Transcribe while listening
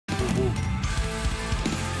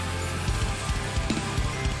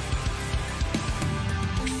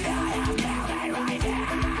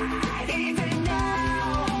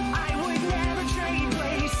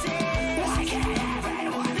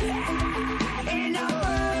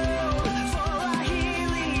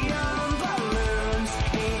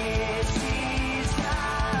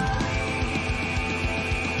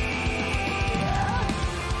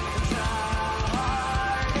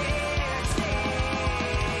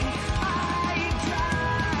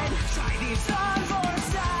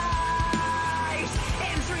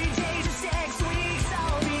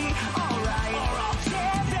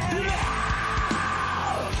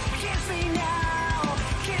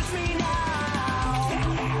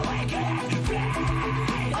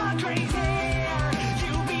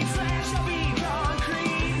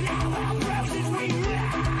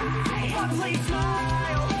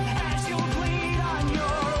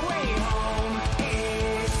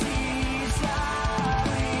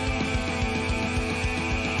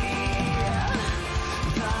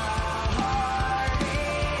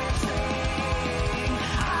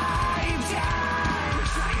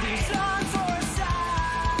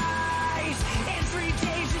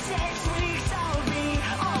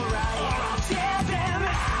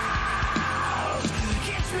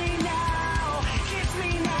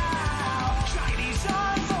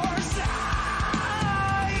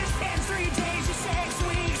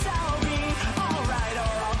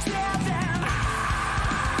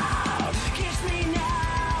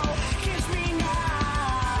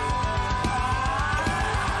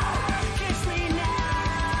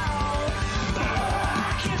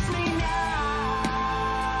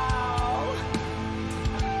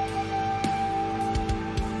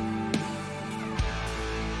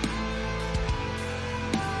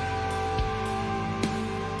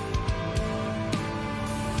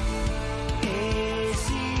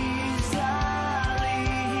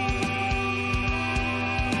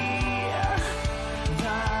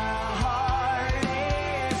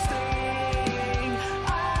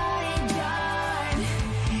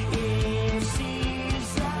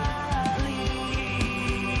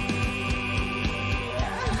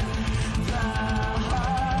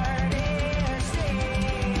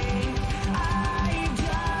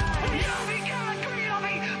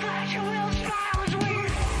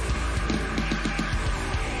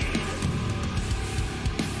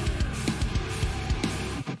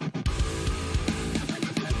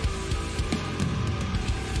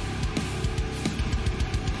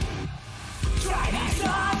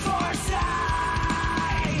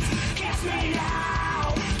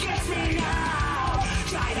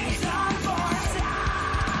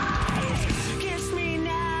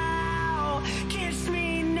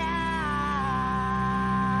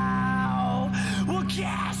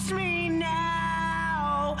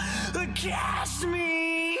Kiss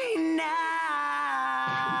me now.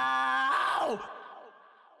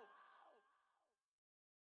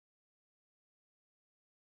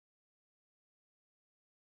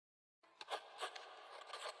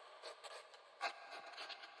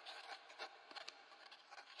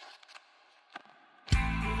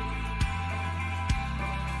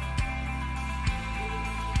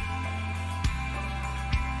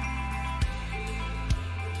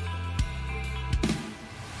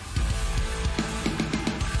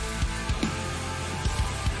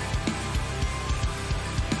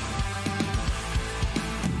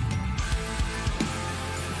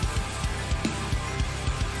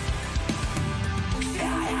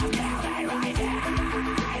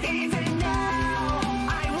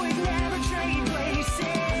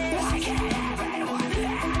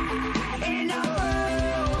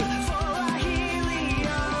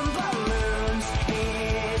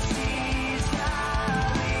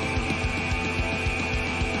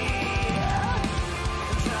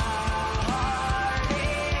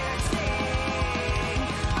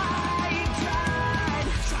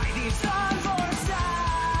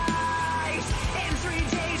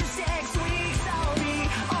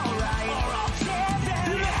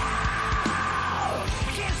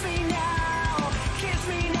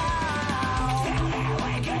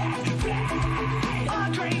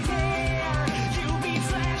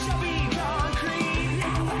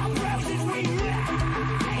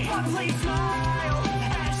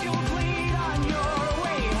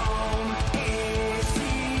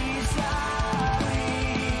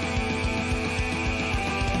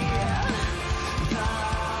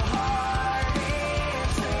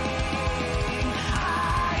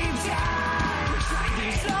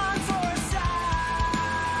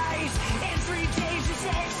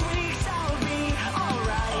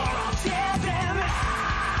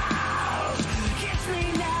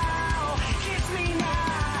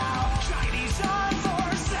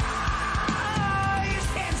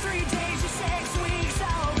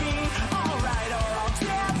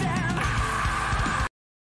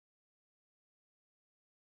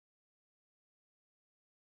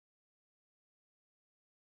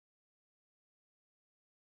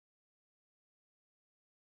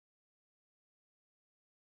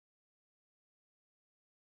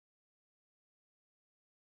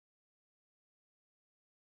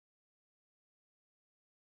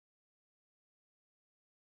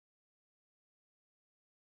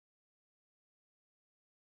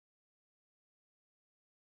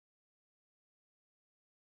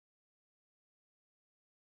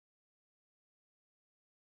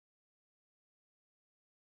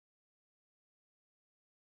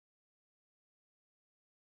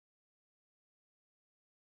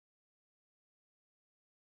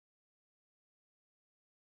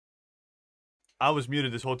 I was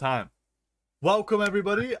muted this whole time. Welcome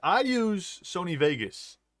everybody. I use Sony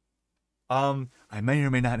Vegas. I may or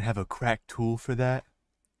may not have a cracked tool for that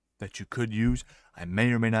you could use. I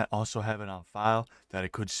may or may not also have it on file that I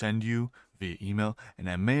could send you via email, and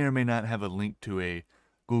I may or may not have a link to a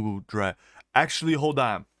Google Drive. Actually, hold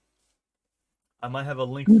on. I might have a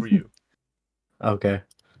link for you. Okay.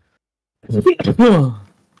 It's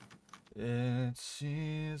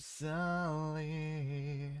easily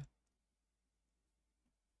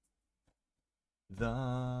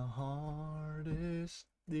the hardest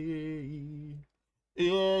day.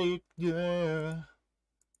 Yeah.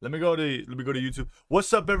 Let me go to YouTube.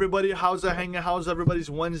 What's up, everybody? How's it hanging? How's everybody's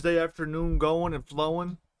Wednesday afternoon going and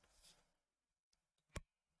flowing?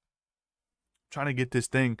 Trying to get this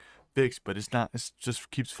thing fixed, but it's not. It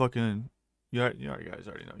just keeps fucking. You guys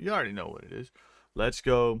already know. You already know what it is. Let's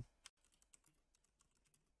go.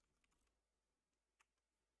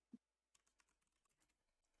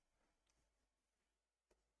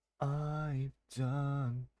 I've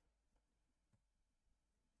done.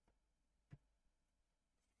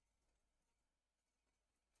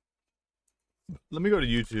 Let me go to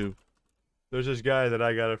YouTube. There's this guy that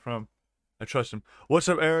I got it from. I trust him. What's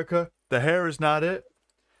up, Erica? The hair is not it.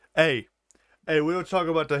 Hey, we don't talk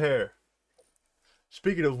about the hair.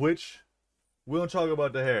 Speaking of which, we don't talk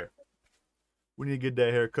about the hair. We need to get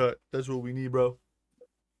that hair cut. That's what we need, bro.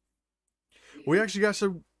 We actually got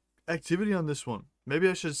some activity on this one. Maybe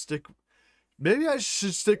I should stick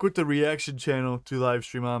with the reaction channel to live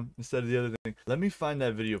stream on instead of the other thing. Let me find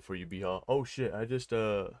that video for you, B-Hall. Oh shit, I just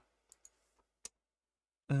we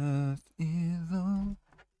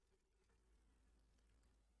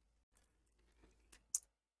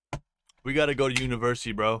gotta go to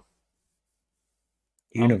university, bro.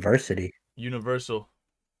 University. Universal.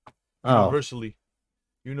 Oh.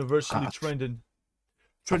 Universally trending.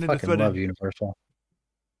 I fucking love Universal.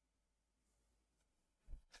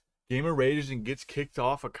 Gamer rages and gets kicked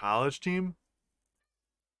off a college team.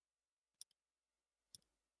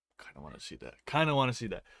 Kind of want to see that. Kind of want to see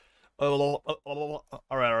that. All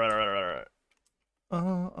right.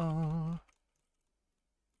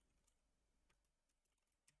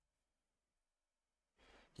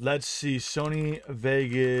 Let's see. Sony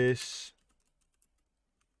Vegas.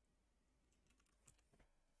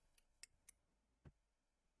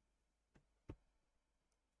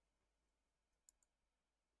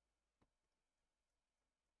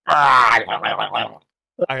 I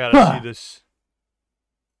gotta see this.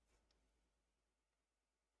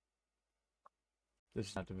 This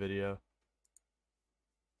is not the video.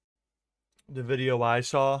 The video I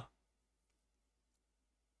saw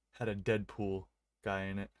had a Deadpool guy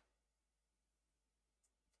in it.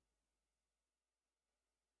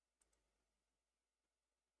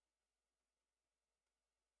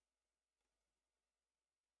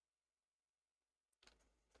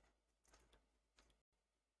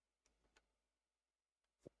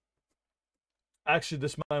 Actually,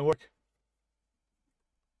 this might work.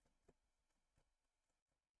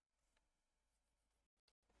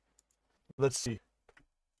 Let's see.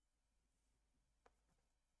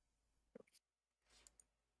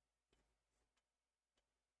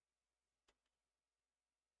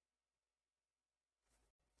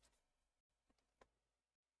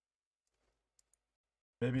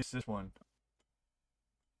 Maybe it's this one.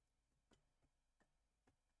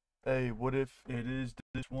 Hey, what if it is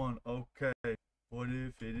this one? Okay. What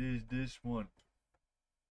if it is this one?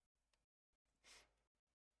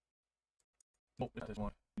 Nope, it's this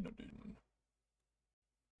one. No, this one.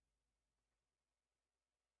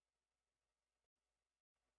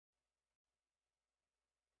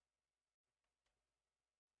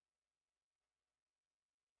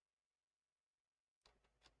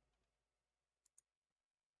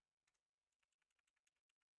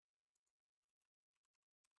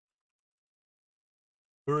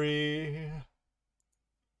 Three.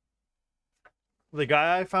 The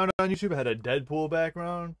guy I found on YouTube had a Deadpool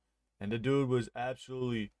background, and the dude was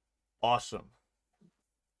absolutely awesome.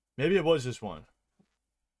 Maybe it was this one.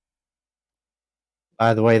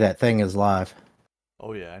 By the way, that thing is live.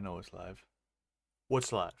 Oh yeah, I know it's live.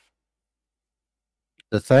 What's live?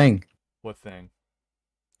 The thing. What thing?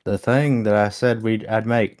 The thing that I said I'd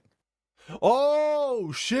make.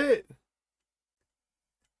 Oh shit!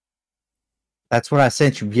 That's what I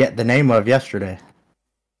sent you the name of yesterday.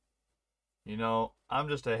 You know, I'm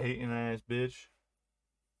just a hating ass bitch.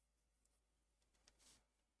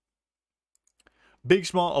 Big,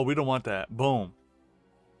 small. Oh, we don't want that. Boom.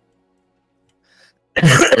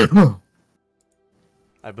 I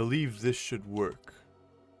believe this should work.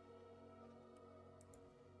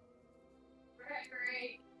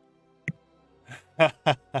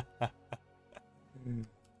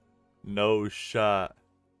 No shot.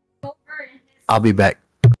 I'll be back.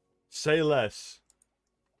 Say less.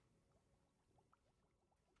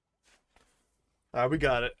 All right, we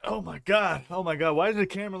got it. Oh my god. Oh my god. Why does the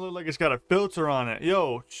camera look like it's got a filter on it?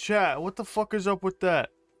 Yo, chat. What the fuck is up with that?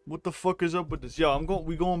 What the fuck is up with this? Yo,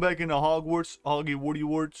 we going back into Hogwarts, Hoggy Woody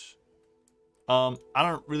Warts. I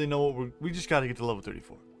don't really know what we just got to get to level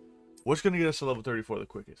 34. What's gonna get us to level 34 the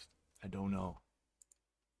quickest? I don't know.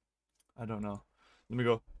 I don't know. Let me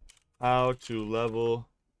go. How to level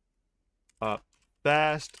up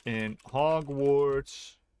fast in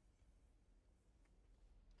Hogwarts.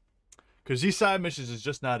 Because these side missions is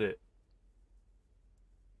just not it.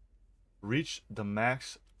 Reach the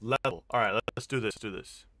max level. Alright, let's do this.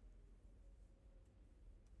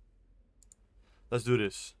 Let's do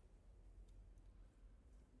this.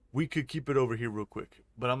 We could keep it over here real quick.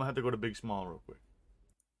 But I'm going to have to go to big, small real quick.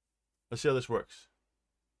 Let's see how this works.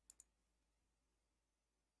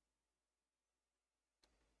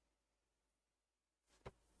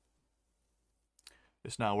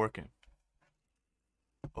 It's not working.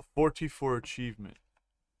 A 44 achievement.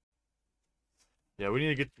 Yeah, we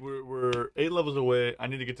need to get. We're 8 levels away. I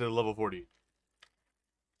need to get to level 40.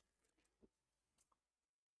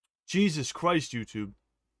 Jesus Christ, YouTube.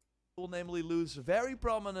 Will namely lose very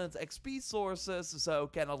prominent XP sources, so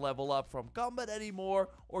cannot level up from combat anymore,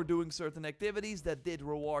 or doing certain activities that did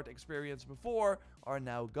reward experience before are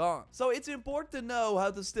now gone. So it's important to know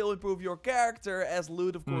how to still improve your character, as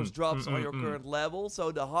loot of course drops on your current level, so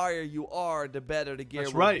the higher you are, the better the gear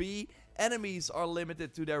will be. Enemies are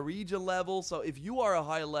limited to their region level, so if you are a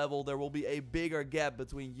high level, there will be a bigger gap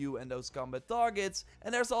between you and those combat targets.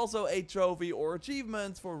 And there's also a trophy or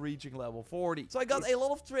achievement for reaching level 40. So I got a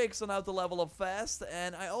lot of tricks on how to level up fast,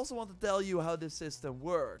 and I also want to tell you how this system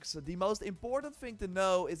works. The most important thing to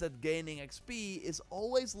know is that gaining XP is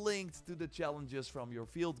always linked to the challenges from your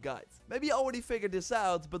field guide. Maybe you already figured this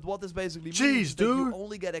out, but what this basically means is that you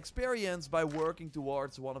only get experience by working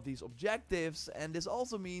towards one of these objectives, and this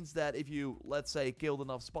also means that if you, let's say, killed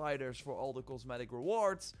enough spiders for all the cosmetic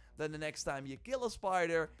rewards, then the next time you kill a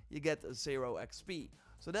spider, you get 0 XP.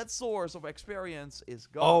 So that source of experience is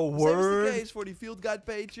gone. Oh, word. Same is the case for the field guide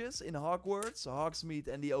pages in Hogwarts, Hogsmeade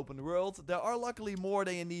and the open world. There are luckily more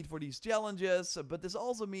than you need for these challenges, but this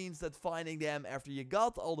also means that finding them after you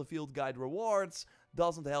got all the field guide rewards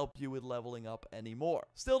doesn't help you with leveling up anymore.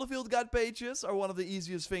 Still, the field guide pages are one of the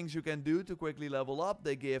easiest things you can do to quickly level up.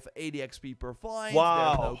 They give 80 XP per find.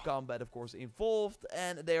 Wow. There's no combat, of course, involved,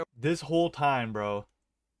 and they're This whole time, bro.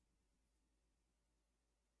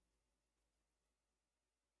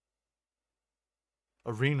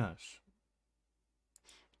 Arenas.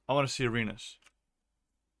 I want to see arenas.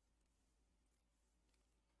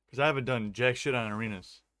 Because I haven't done jack shit on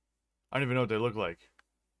arenas. I don't even know what they look like.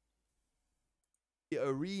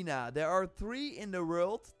 arena. There are 3 in the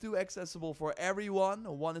world, 2 accessible for everyone.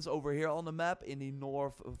 One is over here on the map in the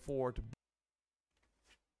North Fort.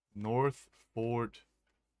 North Fort.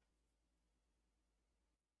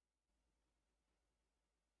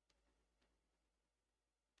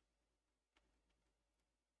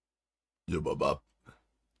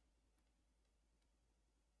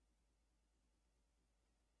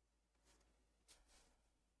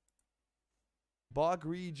 Bog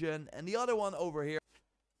region, and the other one over here.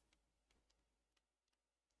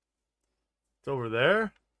 It's over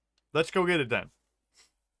there. Let's go get it then.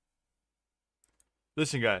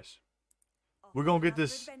 Listen, guys. We're gonna get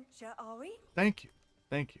this. Adventure, are we? Thank you.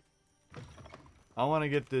 Thank you. I want to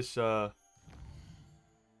get this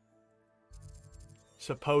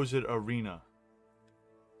supposed arena.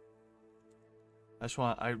 That's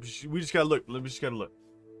why we just gotta look. We just gotta look.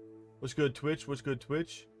 What's good, Twitch? What's good,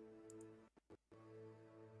 Twitch?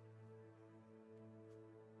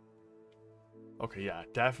 Okay, yeah,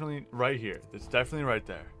 definitely right here. It's definitely right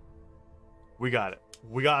there. We got it.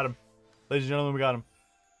 We got him. Ladies and gentlemen, we got him.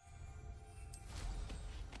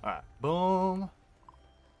 Alright, boom.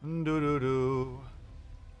 Doo-doo-doo.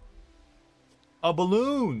 Oh,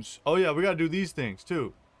 balloons. Oh, yeah, we gotta do these things,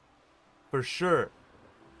 too. For sure.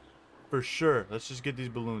 For sure. Let's just get these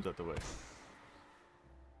balloons out the way.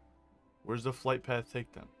 Where's the flight path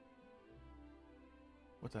take them?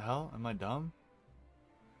 What the hell? Am I dumb?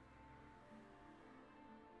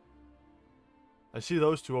 I see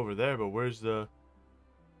those 2 over there, but where's the...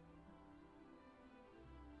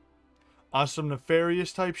 On some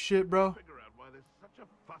nefarious type shit, bro? Figure out why there's such a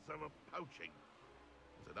fuss over poaching.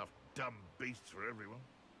 There's enough dumb beasts for everyone.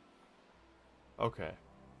 Okay.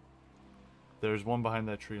 There's one behind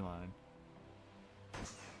that tree line.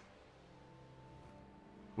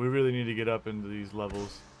 We really need to get up into these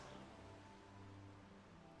levels.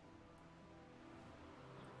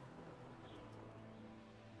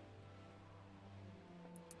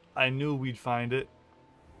 I knew we'd find it.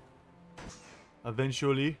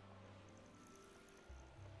 Eventually.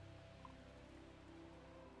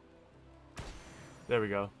 There we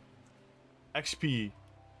go. XP.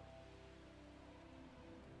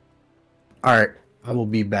 Alright, I will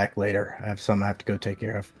be back later. I have something I have to go take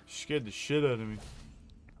care of. Scared the shit out of me.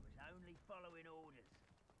 Only following orders.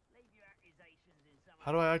 Leave your accusations in some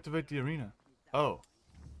How do I activate the arena? Oh.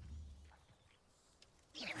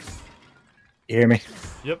 You hear me?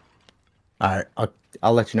 Yep. Alright,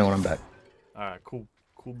 I'll let you know when I'm back. Alright, cool.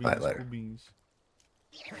 Cool beans, Right, later. cool beans.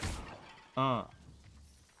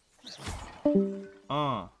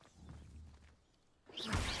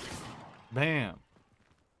 Bam.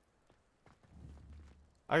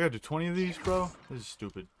 I gotta do 20 of these, bro? This is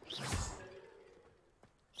stupid.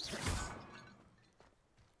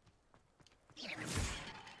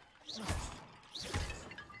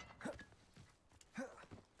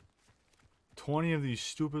 $20 of these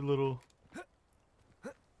stupid little...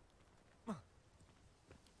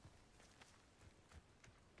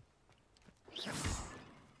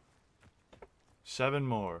 Seven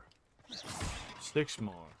more. 6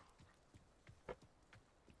 more.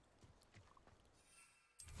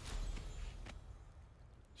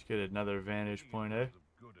 Let's get another vantage point, eh? Of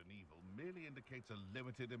good and evil merely indicates a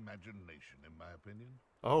limited imagination, in my opinion.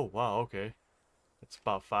 Oh, wow, okay. That's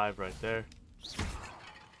about 5 right there.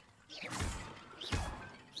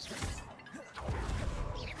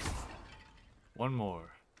 One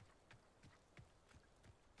more.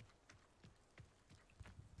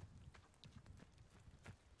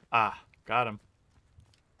 Ah, got him.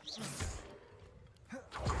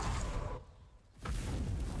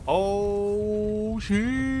 Oh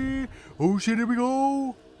shit! Oh shit! Here we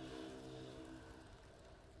go.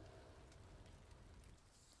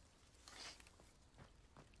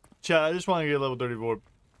 Chat, I just want to get level 34. I'm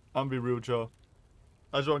gonna be real with y'all.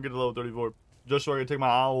 I just want to get to level 34. Just so I can take my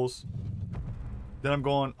owls. Then I'm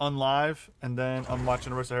going unlive, and then I'm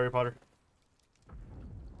watching the rest of Harry Potter.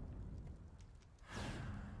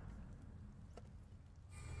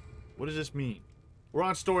 What does this mean? We're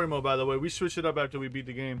on story mode, by the way. We switched it up after we beat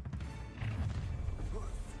the game.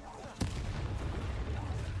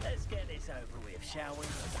 Let's get this over with, shall we?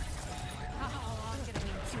 Oh, I'm gonna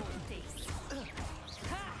enjoy this.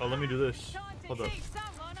 Oh, let me do this. Time to Hold up. teach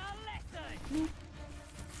someone a lesson.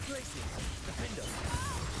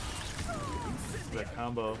 That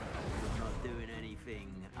combo. Not doing anything.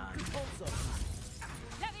 Levioso.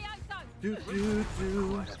 Do do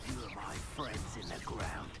do. Quite a few of my friends in the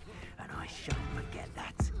ground, and I shan't forget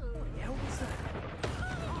that. What the hell was that? I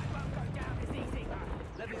won't go down as easy.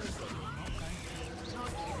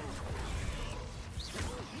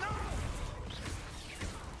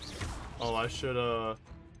 Oh, I should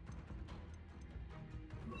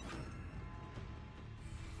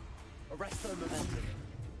Arrest the momentum.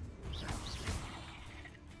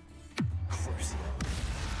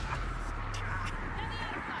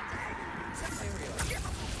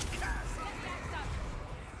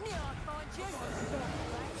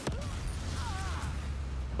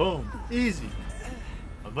 boom, easy.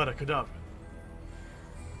 Avada Kedavra.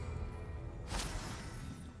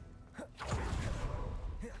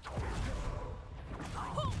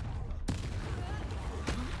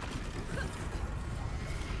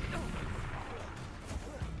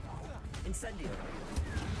 Incendio.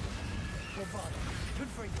 Bravado. Good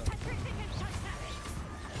for you.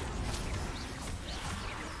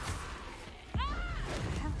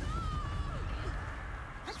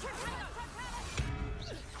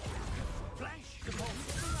 Flash.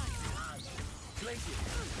 Glacier.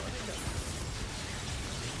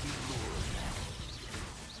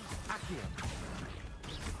 Accio.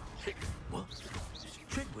 What?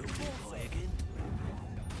 Trick will boy again.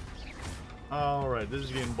 Alright, this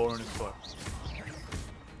is getting boring as fuck.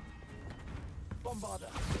 Bombarda.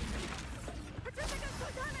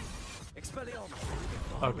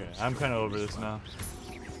 Expelliarmus. Okay, I'm kind of over this now.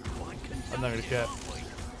 I'm not gonna cap.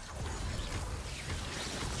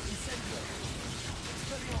 Incendio.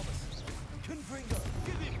 Expelliarmus. Confringo.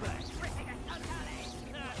 Give it back.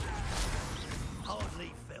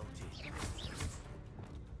 Hardly felt it.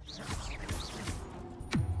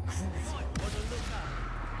 Might want to look up.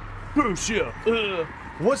 Booshia!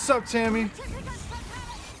 What's up, Tammy?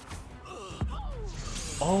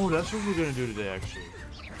 Oh, that's what we're gonna do today, actually.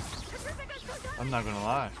 I'm not gonna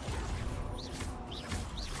lie.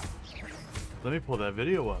 Let me pull that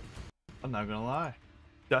video up. I'm not gonna lie.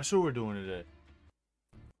 That's what we're doing today.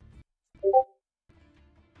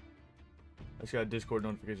 I just got a Discord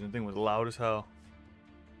notification. The thing was loud as hell.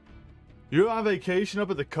 You're on vacation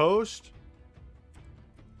up at the coast?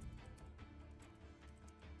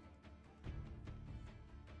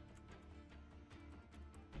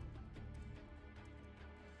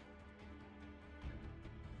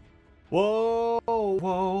 Whoa,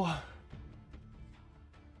 whoa.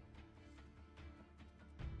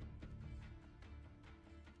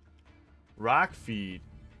 Rock feed.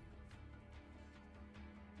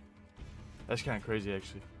 That's kind of crazy,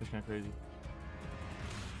 actually. That's kind of crazy.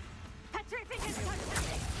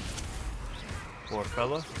 Poor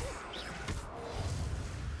fella.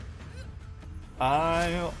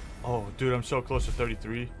 Oh, dude, I'm so close to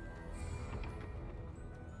 33.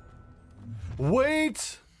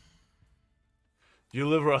 Wait! You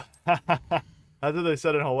live where... After they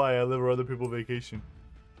said in Hawaii, I live where other people vacation.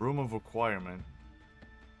 Room of requirement.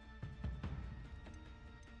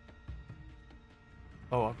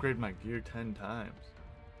 Oh, upgrade my gear 10 times.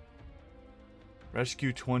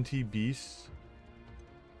 Rescue 20 beasts.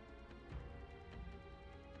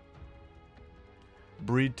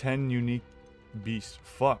 Breed 10 unique beasts.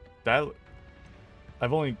 Fuck. That...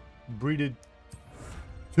 I've only breeded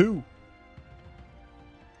 2.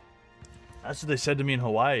 That's what they said to me in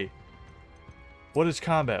Hawaii. What is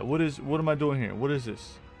combat? What am I doing here? What is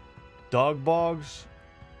this? Dog bogs?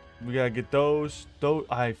 We gotta get those.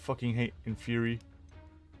 I fucking hate Infuri.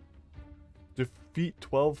 Defeat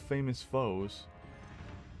 12 famous foes.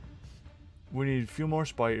 We need a few more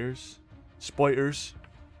spiders.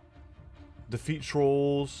 Defeat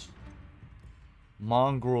trolls.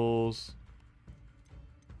 Mongrels.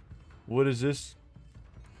 What is this?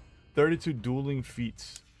 32 dueling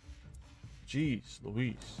feats. Jeez,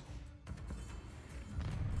 Louise.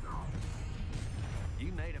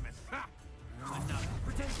 You made a mess. Ha! Enough.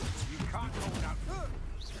 Pretend you can't hold out.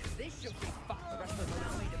 This should be fun. The rest of the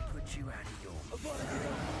way to put you out of your.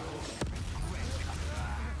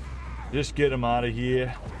 Just get him out of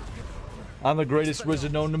here. I'm the greatest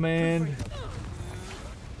wizard known to man.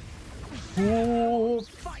 Ooh.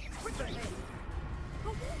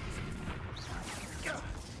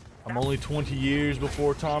 I'm only 20 years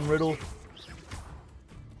before Tom Riddle.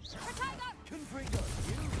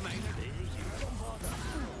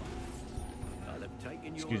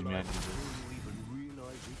 Excuse me, I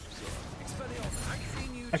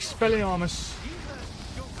need to... Expelliarmus.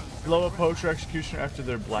 Lower poacher executioner after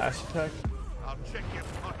their blast attack. I'll check your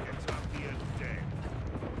pockets after you're dead.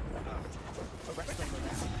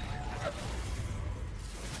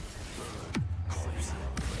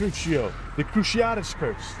 Crucio. The Cruciatus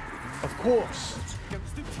curse. Of course.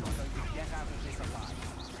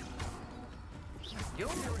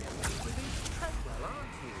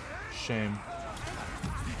 Shame.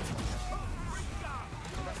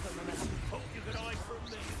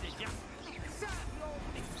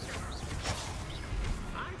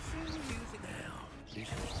 This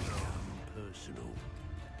has become personal.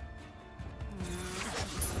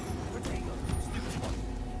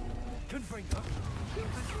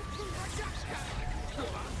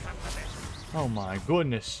 Oh my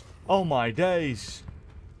goodness. Oh my days.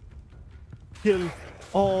 Kill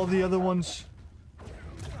all the other ones.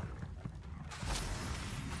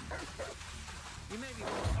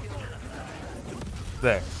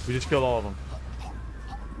 There. We just killed all of them.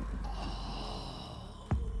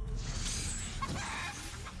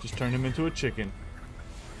 Just turned him into a chicken.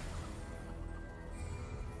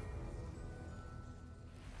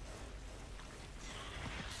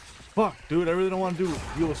 Fuck, dude, I really don't want to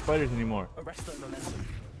deal with spiders anymore.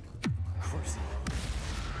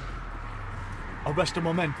 Arresto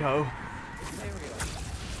momento.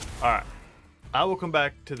 Alright. I will come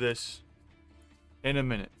back to this in a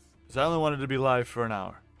minute. Because I only wanted to be live for an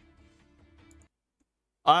hour.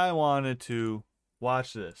 I wanted to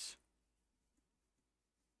watch this.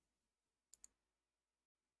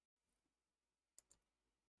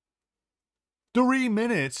 Three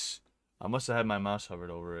minutes? I must have had my mouse hovered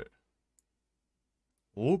over it.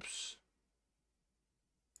 Oops.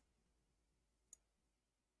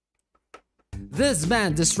 This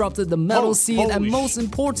band disrupted the metal scene, and most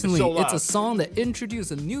importantly, so it's a song that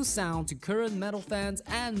introduced a new sound to current metal fans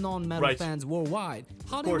and non-metal fans worldwide.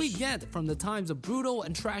 How did we get from the times of brutal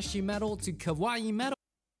and trashy metal to kawaii metal?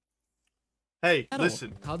 Hey,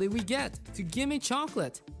 listen. How did we get to Gimme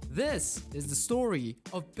Chocolate? This is the story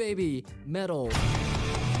of baby metal.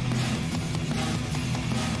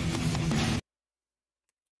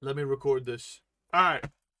 Let me record this. Alright.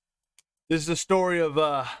 This is the story of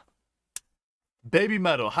baby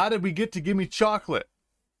metal. How did we get to Gimme Chocolate?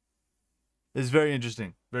 It's very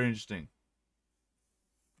interesting. Very interesting.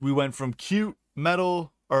 We went from cute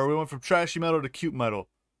metal, or we went from trashy metal to cute metal.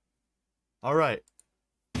 Alright.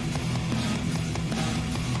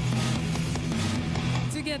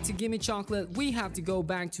 To get to Gimme Chocolate, we have to go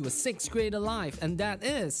back to a 6th grader life, and that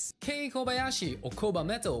is Kei Kobayashi, or Koba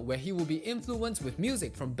Metal, where he will be influenced with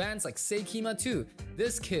music from bands like Seikima 2.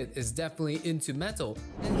 This kid is definitely into metal,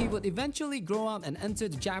 and he would eventually grow up and enter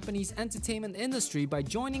the Japanese entertainment industry by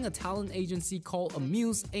joining a talent agency called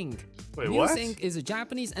Amuse Inc. Wait, Muse what? Inc. is a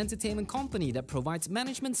Japanese entertainment company that provides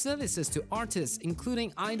management services to artists,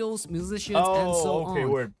 including idols, musicians, and so on.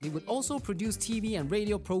 Word. They would also produce TV and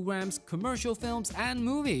radio programs, commercial films, and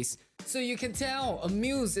movies. So you can tell,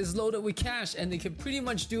 Amuse is loaded with cash and they can pretty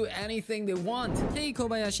much do anything they want. Kei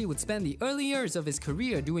Kobayashi would spend the early years of his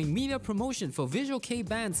career doing media promotion for visual kei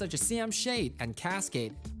bands such as CM Shade and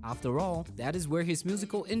Cascade. After all, that is where his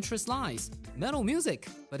musical interest lies, metal music.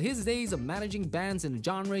 But his days of managing bands in the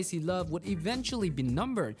genres he loved would eventually be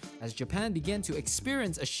numbered as Japan began to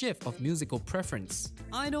experience a shift of musical preference.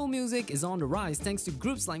 Idol music is on the rise thanks to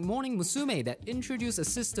groups like Morning Musume that introduce a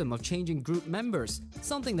system of changing group members,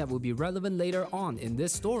 something that will be relevant later on in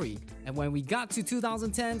this story. And when we got to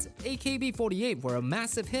 2010s, AKB48 were a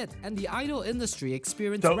massive hit, and the idol industry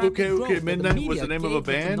experienced rapid growth. Midnight the was the name of a gave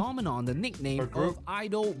the band? phenomenon the nickname of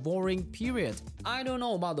Idol Warring Period. I don't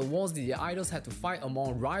know about the wars the idols had to fight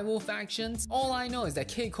among rival factions. All I know is that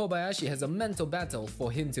Kei Kobayashi has a mental battle for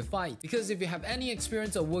him to fight. Because if you have any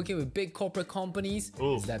experience of working with big corporate companies,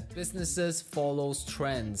 it's that businesses follows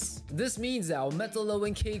trends. This means that our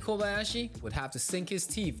metal-loving Kei Kobayashi would have to sink his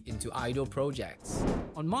teeth into idol projects.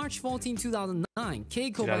 On March 14, 2009,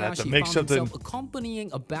 Kei Kobayashi found himself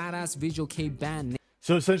accompanying a badass visual kei band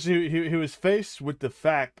So essentially, he was faced with the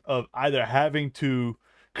fact of either having to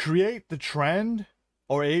create the trend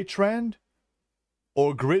or a trend,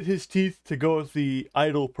 or grit his teeth to go with the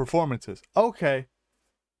idol performances. Okay.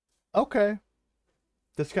 Okay.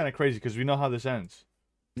 That's kind of crazy because we know how this ends.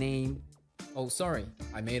 Name. Oh, sorry,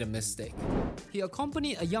 I made a mistake. He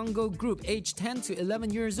accompanied a young girl group aged 10 to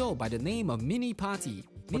 11 years old by the name of Mini Party.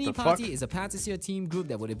 Mini Party is a patissier team group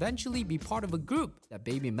that would eventually be part of a group that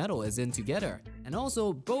Baby Metal is in together. And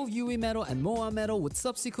also, both Yui Metal and Moa Metal would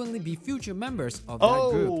subsequently be future members of that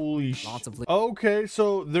group. Holy shit. Okay,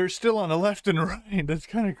 so they're still on the left and right. That's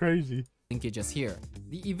kind of crazy. Linkages here.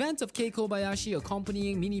 The event of Kei Kobayashi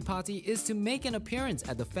accompanying Mini Party is to make an appearance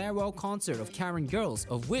at the farewell concert of Karen Girls,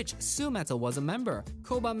 of which Su Metal was a member.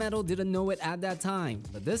 Koba Metal didn't know it at that time,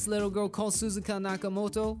 but this little girl called Suzuka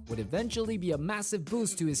Nakamoto would eventually be a massive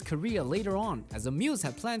boost to his career later on, as the Muse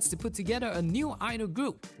had plans to put together a new idol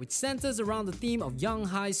group, which centers around the theme of young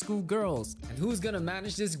high school girls. And who's gonna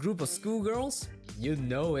manage this group of schoolgirls? You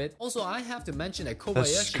know it. Also, I have to mention that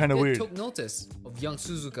Kobayashi took notice of young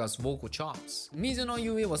Suzuka's vocal chops. Mizuno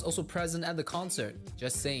Yui was also present at the concert.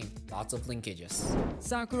 Just saying, lots of linkages.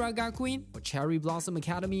 Sakura Gakuin, or Cherry Blossom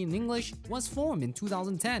Academy in English, was formed in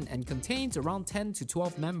 2010 and contains around 10 to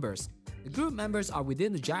 12 members. The group members are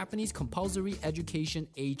within the Japanese compulsory education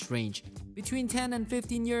age range, between 10 and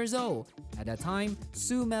 15 years old. At that time,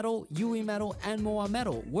 Su Metal, Yui Metal, and Moa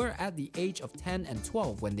Metal were at the age of 10 and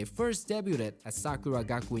 12 when they first debuted as Sakura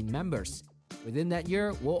Gakuin members. Within that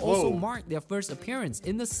year will also mark their first appearance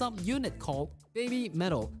in the sub-unit called Baby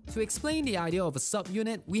Metal. To explain the idea of a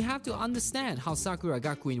sub-unit, we have to understand how Sakura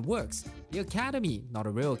Gakuin works. The academy, not a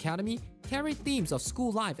real academy, carried themes of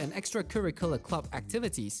school life and extracurricular club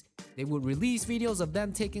activities. They would release videos of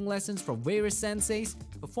them taking lessons from various senseis,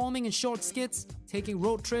 performing in short skits, taking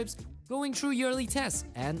road trips, going through yearly tests,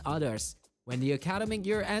 and others. When the academic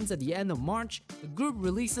year ends at the end of March, the group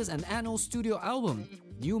releases an annual studio album.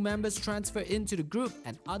 New members transfer into the group,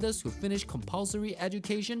 and others who finish compulsory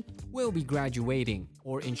education will be graduating,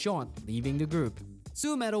 or in short, leaving the group.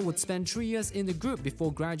 Su Metal would spend 3 years in the group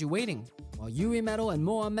before graduating, while Yui Metal and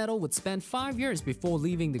Moa Metal would spend 5 years before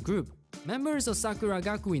leaving the group. Members of Sakura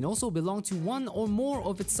Gakuin also belong to one or more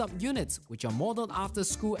of its sub-units, which are modeled after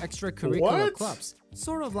school extracurricular clubs.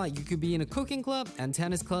 Sort of like you could be in a cooking club and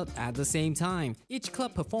tennis club at the same time. Each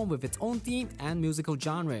club performed with its own theme and musical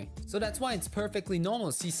genre. So that's why it's perfectly normal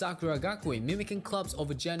to see Sakura Gakuin mimicking clubs of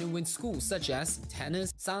a genuine school such as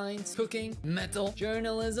tennis, science, cooking, metal,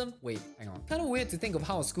 journalism. Wait, hang on. Kind of weird to think of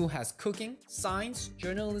how a school has cooking, science,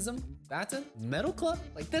 journalism, badminton, metal club?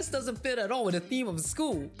 Like this doesn't fit at all with the theme of the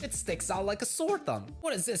school. It sticks out like a sore thumb.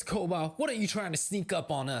 What is this, Koba? What are you trying to sneak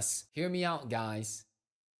up on us? Hear me out, guys.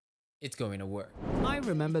 It's going to work. I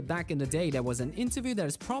remember back in the day there was an interview that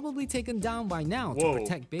is probably taken down by now to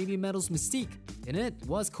protect Baby Metal's mystique. In it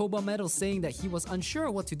was Koba Metal saying that he was unsure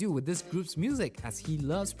what to do with this group's music as he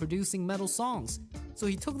loves producing metal songs. So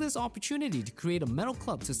he took this opportunity to create a metal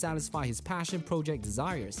club to satisfy his passion project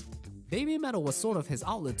desires. Baby Metal was sort of his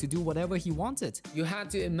outlet to do whatever he wanted. You had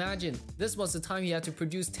to imagine, this was the time he had to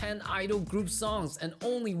produce 10 idol group songs and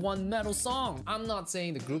only one metal song. I'm not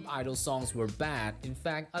saying the group idol songs were bad. In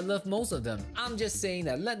fact, I love most of them. I'm just saying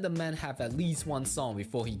that let the man have at least one song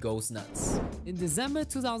before he goes nuts. In December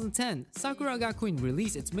 2010, Sakura Gakuin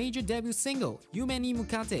released its major debut single, Yume ni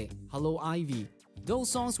Mukate, Hello Ivy.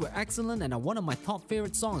 Those songs were excellent and are one of my top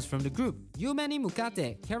favorite songs from the group. Yume ni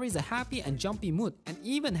Mukate carries a happy and jumpy mood and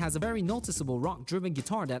even has a very noticeable rock-driven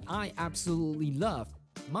guitar that I absolutely love.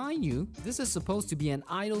 Mind you, this is supposed to be an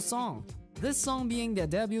idol song. This song being their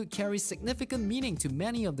debut carries significant meaning to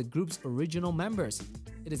many of the group's original members.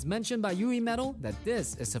 It is mentioned by Yui Metal that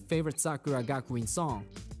this is her favorite Sakura Gakuin song.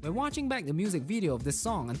 When watching back the music video of this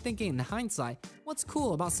song and thinking in hindsight, what's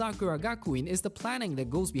cool about Sakura Gakuin is the planning that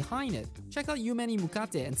goes behind it. Check out Yume ni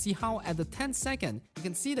Mukate and see how at the 10th second, you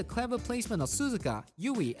can see the clever placement of Suzuka,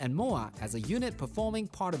 Yui, and Moa as a unit performing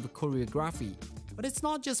part of the choreography. But it's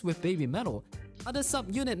not just with Baby Metal. Other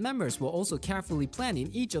sub-unit members were also carefully planned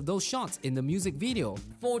in each of those shots in the music video.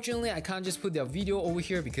 Fortunately, I can't just put their video over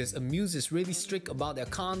here because Amuse is really strict about their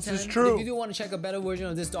content. This is true. If you do want to check a better version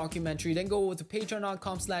of this documentary, then go over to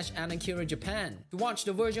patreon.com/AnakiraJapan to watch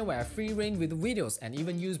the version where I free reign with the videos and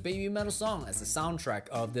even use Baby Metal song as the soundtrack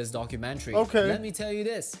of this documentary. Okay. Let me tell you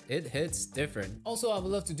this, it hits different. Also, I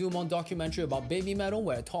would love to do more documentary about Baby Metal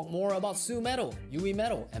where I talk more about Su Metal, Yui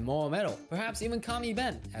Metal, and Moa Metal. Perhaps even Kami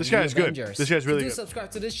Ben. This guy's good. This guy's really really do good.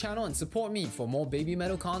 subscribe to this channel and support me for more Baby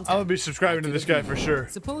Metal content. I'm gonna be subscribing to this guy for sure.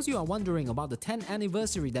 Suppose you are wondering about the 10th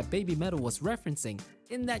anniversary that Baby Metal was referencing.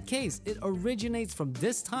 In that case, it originates from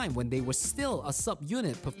this time when they were still a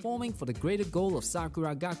sub-unit performing for the greater goal of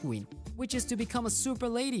Sakura Gakuin, which is to become a super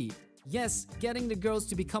lady. Yes, getting the girls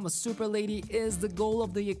to become a super lady is the goal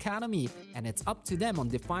of the academy, and it's up to them on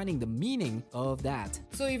defining the meaning of that.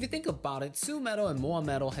 So if you think about it, Tsu Metal and Moa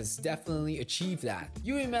Metal has definitely achieved that.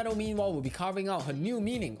 Yui Metal meanwhile will be carving out her new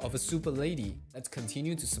meaning of a super lady. Let's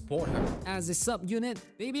continue to support her. As a sub-unit,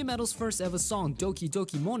 Baby Metal's first ever song Doki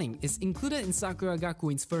Doki Morning is included in Sakura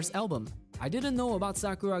Gakuin's first album. I didn't know about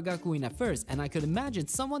Sakura Gakuin at first, and I could imagine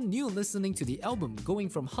someone new listening to the album going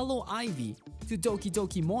from Hello Ivy to Doki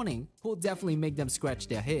Doki Morning will definitely make them scratch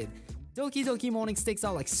their head. Doki Doki Morning sticks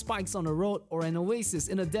out like spikes on a road or an oasis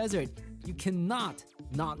in a desert. You cannot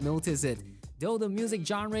not notice it. Though the music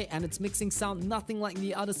genre and its mixing sound nothing like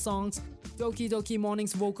the other songs, Doki Doki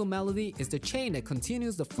Morning's vocal melody is the chain that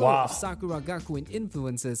continues the flow of Sakura Gakuin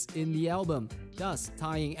influences in the album, thus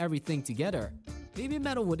tying everything together. Baby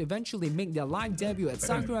Metal would eventually make their live debut at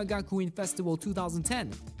Sakura Gakuin Festival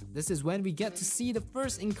 2010. This is when we get to see the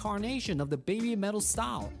first incarnation of the Baby Metal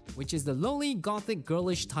style, which is the lowly, gothic,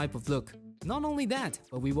 girlish type of look. Not only that,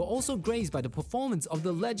 but we were also graced by the performance of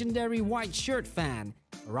the legendary White Shirt fan.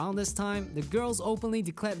 Around this time, the girls openly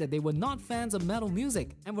declared that they were not fans of metal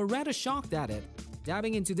music and were rather shocked at it.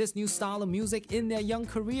 Dabbing into this new style of music in their young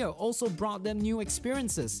career also brought them new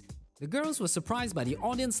experiences. The girls were surprised by the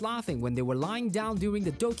audience laughing when they were lying down during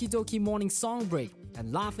the Doki Doki Morning song break,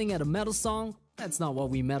 and laughing at a metal song, that's not what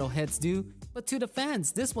we metalheads do. But to the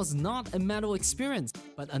fans, this was not a metal experience,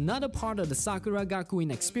 but another part of the Sakura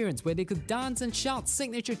Gakuin experience where they could dance and shout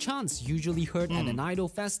signature chants usually heard at an idol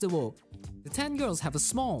festival. The 10 girls have a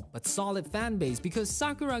small but solid fan base because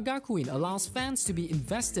Sakura Gakuin allows fans to be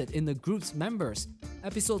invested in the group's members.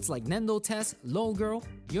 Episodes like Nendo Test, Low Girl,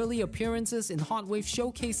 yearly appearances in Hot Wave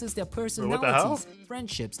showcases their personalities,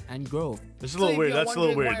 friendships, and growth. This is a little weird. That's a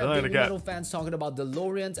little weird. Why are Baby Metal fans talking about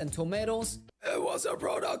DeLoreans and tomatoes? It was a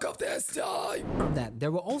product of this time. From that,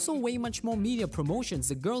 there were also way much more media promotions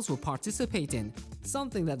the girls would participate in,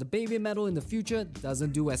 something that the Baby Metal in the future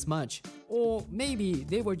doesn't do as much. Or maybe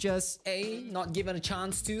they were just A, not given a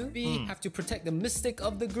chance to, B, have to protect the mystic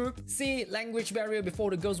of the group, C, language barrier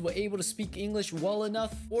before the girls were able to speak English well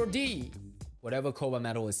enough, or D, whatever Koba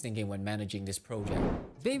Metal is thinking when managing this project.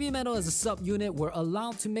 Baby Metal as a sub-unit were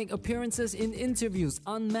allowed to make appearances in interviews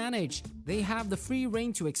unmanaged. They have the free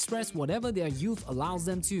reign to express whatever their youth allows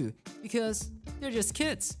them to, because they're just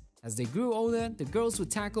kids. As they grew older, the girls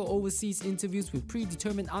would tackle overseas interviews with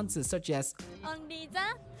predetermined answers such as On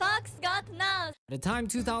visa, Fox got nose. By the time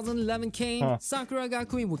 2011 came, Sakura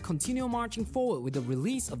Gakuin would continue marching forward with the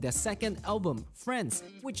release of their second album, Friends,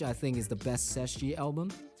 which I think is the best SG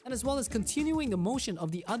album, and as well as continuing the motion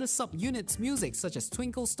of the other sub-units' music such as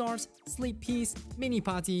Twinkle Stars, Sleep Peace, Mini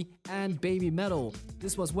Party, and Baby Metal.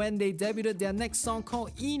 This was when they debuted their next song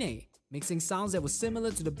called Ine, mixing sounds that were similar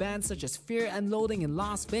to the bands such as Fear and Loathing in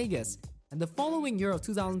Las Vegas. And the following year of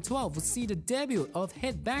 2012 would see the debut of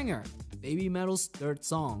Headbanger, Baby Metal's third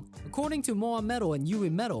song. According to Moa Metal and Yui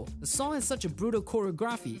Metal, the song has such a brutal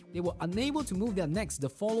choreography, they were unable to move their necks the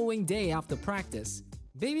following day after practice.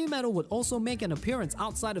 Baby Metal would also make an appearance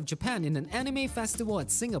outside of Japan in an anime festival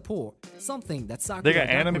at Singapore, something that Sakura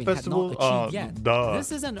Gakuin had not achieved yet.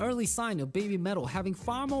 This is an early sign of Baby Metal having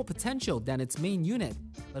far more potential than its main unit,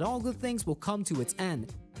 but all good things will come to its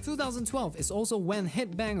end. 2012 is also when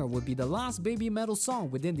Headbanger would be the last Baby Metal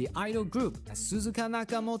song within the idol group, as Suzuka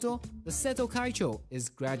Nakamoto, the Seto Kaicho, is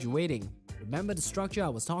graduating. Remember the structure I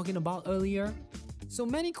was talking about earlier? So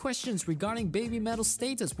many questions regarding Baby Metal's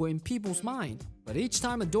status were in people's mind. But each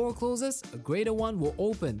time a door closes, a greater one will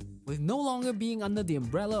open. With no longer being under the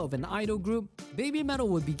umbrella of an idol group, Baby Metal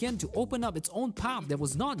would begin to open up its own path that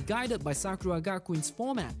was not guided by Sakura Gakuin's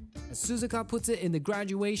format. As Suzuka puts it in the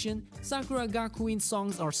graduation, Sakura Gakuin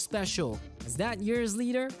songs are special. As that year's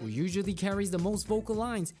leader, who usually carries the most vocal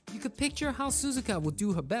lines, you could picture how Suzuka would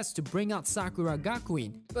do her best to bring out Sakura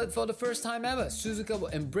Gakuin. But for the first time ever, Suzuka will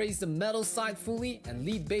embrace the metal side fully and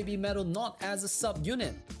lead Baby Metal not as a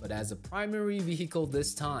sub-unit, but as a primary vehicle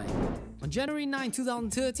this time. On January 9,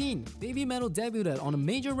 2013, Baby Metal debuted on a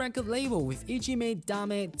major record label with Ichime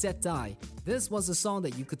Dame Zettai. This was a song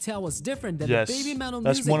that you could tell was different than the Baby Metal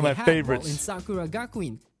music one of my they had favorites. in Sakura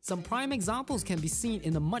Gakuin. Some prime examples can be seen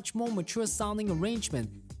in a much more mature sounding arrangement,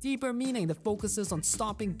 deeper meaning that focuses on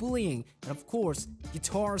stopping bullying, and of course,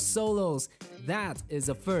 guitar solos. That is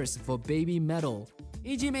a first for Baby Metal.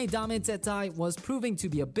 Ijime Dame Tetai was proving to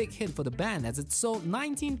be a big hit for the band as it sold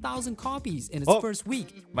 19,000 copies in its first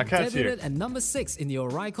week. My cat's debuted here. at number 6 in the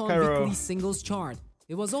Oricon Cairo. Weekly Singles Chart.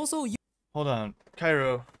 It was also... Hold on.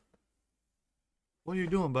 Cairo. What are you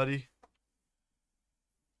doing, buddy?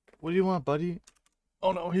 What do you want, buddy?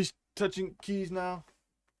 Oh no, he's touching keys now.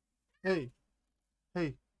 Hey.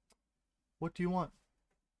 Hey. What do you want?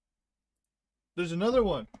 There's another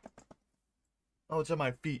one. Oh, it's at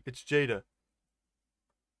my feet. It's Jada.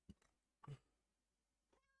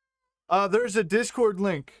 There's a Discord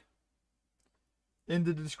link in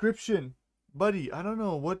the description. Buddy, I don't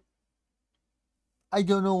know what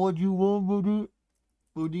you want, buddy.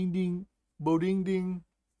 Boding ding. Boding ding.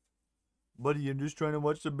 Buddy, I'm just trying to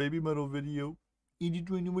watch the Baby Metal video. You just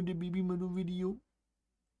trying to watch the Baby Metal video?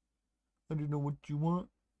 I don't know what you want.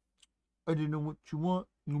 I don't know what you want.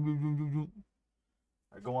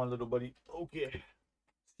 Alright, go on, little buddy. Okay.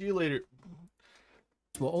 See you later.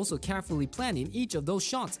 were also carefully planned in each of those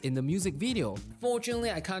shots in the music video.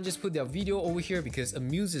 Fortunately, I can't just put their video over here because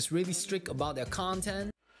Amuse is really strict about their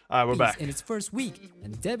content. Alright, we're back. In its first week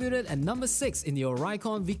and debuted at number 6 in the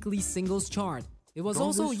Oricon Weekly Singles Chart. It was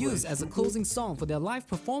also used as a closing song for their live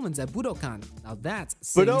performance at Budokan. Now that's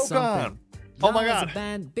saying something. Oh my Now, god! as a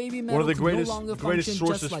band, Baby Metal One of the could no longer greatest function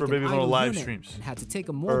sources just like for an Baby Metal idol live unit streams. and had to take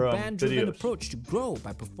a more band-driven videos. approach to grow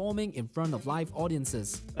by performing in front of live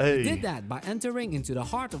audiences. Hey. They did that by entering into the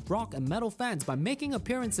heart of rock and metal fans by making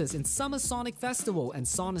appearances in Summer Sonic Festival and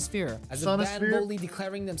Sonosphere. As a band boldly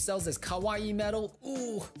declaring themselves as kawaii metal,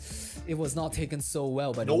 ooh, it was not taken so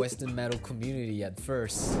well by the Western metal community at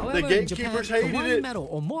first. However, in Japan, kawaii metal,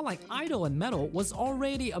 or more like idol and metal, was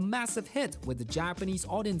already a massive hit with the Japanese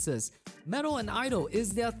audiences. Metal and idol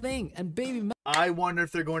is their thing, and Baby Metal. I wonder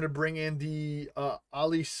if they're going to bring in the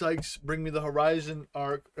Ali Sykes Bring Me the Horizon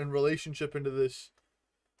arc and relationship into this,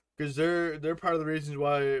 because they're part of the reasons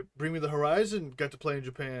why Bring Me the Horizon got to play in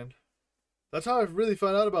Japan. That's how I really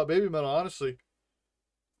found out about Baby Metal, honestly.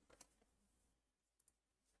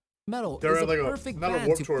 Metal They're is a like perfect not a band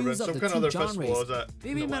Warped to Tour event, fuse up some the kind of two other festival. I genres. was at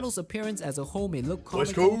Baby in the Metal's appearance as a whole may look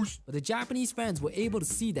West comical, Coast. but the Japanese fans were able to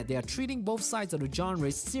see that they are treating both sides of the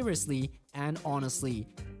genres seriously and honestly,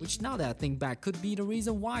 which now that I think back could be the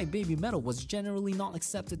reason why Baby Metal was generally not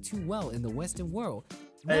accepted too well in the Western world.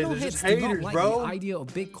 Metal hits do not like the idea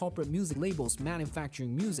of big corporate music labels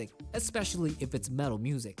manufacturing music, especially if it's metal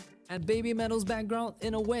music. And Baby Metal's background,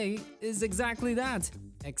 in a way, is exactly that.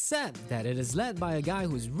 Except that it is led by a guy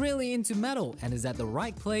who's really into metal and is at the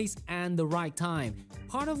right place and the right time.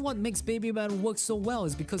 Part of what makes Baby Metal work so well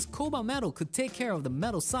is because Koba Metal could take care of the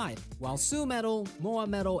metal side, while Su Metal, Moa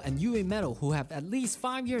Metal, and Yui Metal, who have at least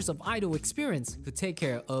 5 years of idol experience, could take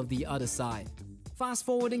care of the other side. Fast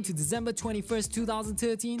forwarding to December 21st,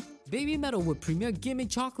 2013, Baby Metal would premiere Gimme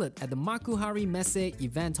Chocolate at the Makuhari Messe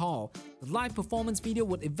event hall. The live performance video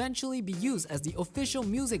would eventually be used as the official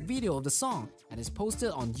music video of the song and is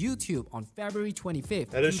posted on YouTube on February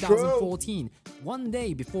 25th, 2014, one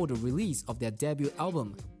day before the release of their debut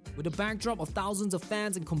album. With a backdrop of thousands of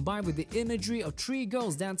fans and combined with the imagery of 3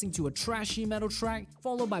 girls dancing to a trashy metal track,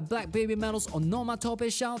 followed by Black Baby Metal's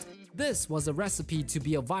onomatope shout, this was a recipe to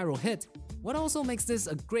be a viral hit. What also makes this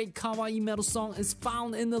a great kawaii metal song is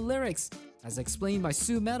found in the lyrics. As explained by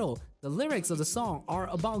Su Metal, the lyrics of the song are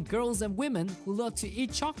about girls and women who love to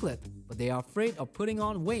eat chocolate, but they are afraid of putting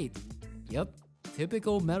on weight. Yep,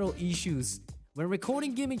 typical metal issues. When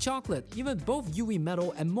recording Gimme Chocolate, even both Yui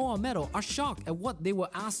Metal and Moa Metal are shocked at what they were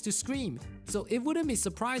asked to scream, so it wouldn't be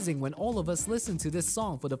surprising when all of us listen to this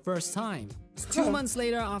song for the first time. 2 months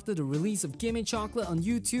later, after the release of Gimme Chocolate on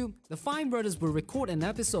YouTube, the Fine Brothers will record an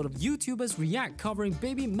episode of YouTubers React covering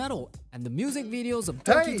Baby Metal and the music videos of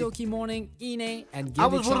Doki Doki Morning, Ine, and Gimme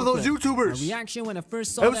Chocolate. I was one of those YouTubers! My reaction when I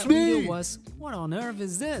first saw that video was, what on earth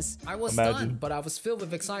is this? I was stunned, but I was filled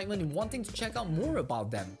with excitement and wanting to check out more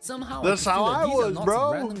about them. Somehow that's I how I these was, are not bro.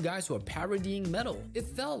 some random guys who are parodying metal. It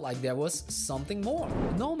felt like there was something more.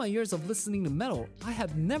 In all my years of listening to metal, I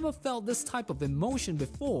have never felt this type of emotion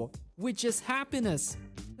before, which is happiness.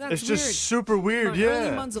 That's it's just weird. super weird, In my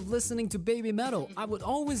early months of listening to Baby Metal, I would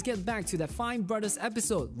always get back to that Fine Brothers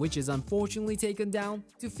episode, which is unfortunately taken down,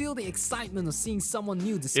 to feel the excitement of seeing someone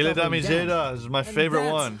new discovering them. Is my favorite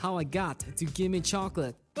that's one. How I got to Gimme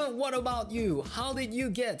Chocolate. But what about you? How did you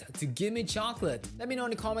get to Gimme Chocolate? Let me know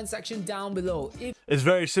in the comment section down below. It's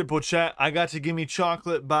very simple, chat. I got to Gimme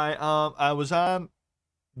Chocolate by I was on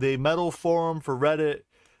the metal forum for Reddit,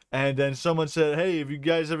 and then someone said, hey, have you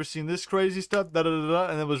guys ever seen this crazy stuff? Da, da, da,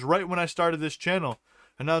 da. And it was right when I started this channel,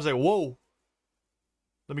 and I was like, whoa,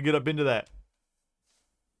 Let me get up into that.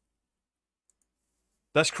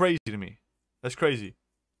 That's crazy to me. That's crazy.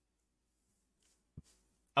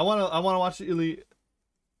 I wanna watch the Elite.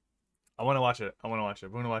 I wanna watch it. I wanna watch it.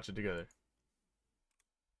 We're gonna watch it together.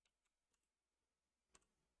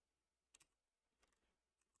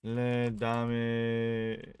 Le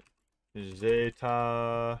Dame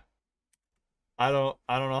Zeta. I don't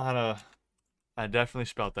know how to. I definitely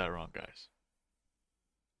spelt that wrong, guys.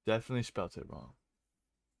 Definitely spelt it wrong.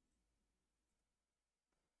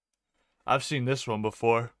 I've seen this one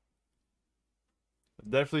before.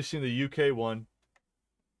 I've definitely seen the UK one.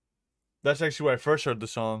 That's actually where I first heard the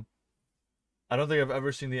song. I don't think I've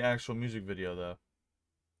ever seen the actual music video though.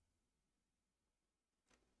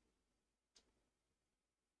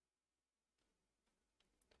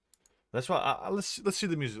 That's why let's see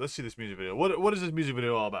the music. Let's see this music video. What is this music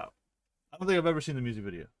video all about? I don't think I've ever seen the music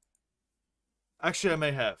video. Actually, I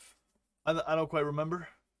may have. I don't quite remember.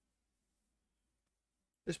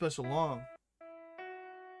 It's been so long.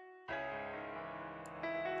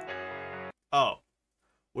 Oh,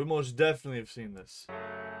 we most definitely have seen this.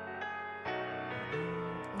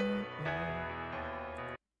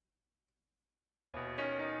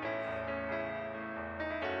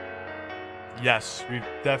 Yes, we've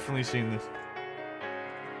definitely seen this.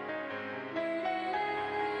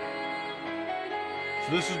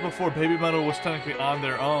 So this was before Baby Metal was technically on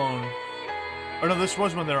their own. Or no, this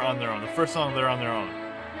was when they were on their own. The first song they're on their own.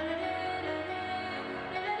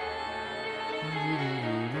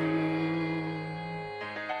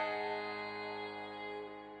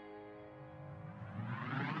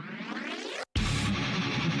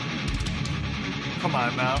 Come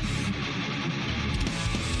on now.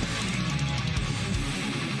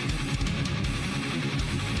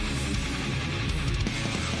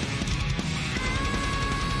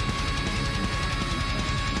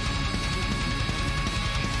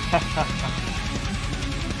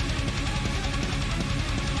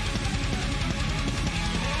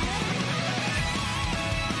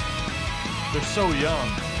 They're so young.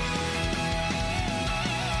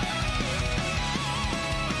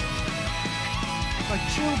 Like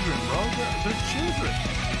children, bro. They're children.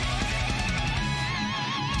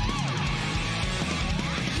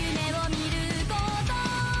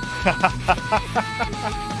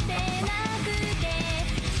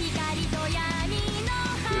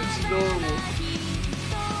 It's adorable.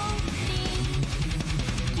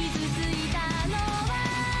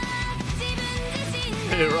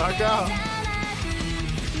 Hey, rock out.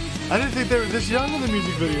 I didn't think they were this young in the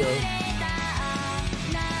music video.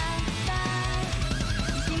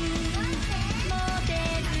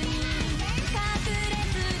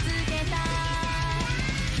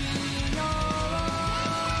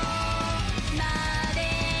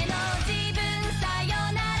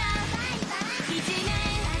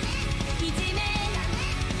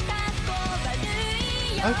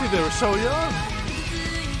 I think they were so young.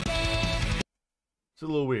 It's a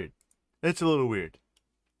little weird. It's a little weird.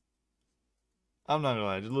 I'm not gonna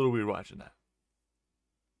lie, it's a little weird watching that.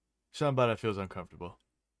 Something about it feels uncomfortable.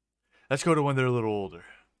 Let's go to when they're a little older.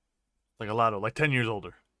 Like a lot of, like 10 years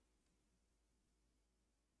older.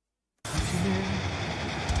 There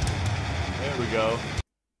we go.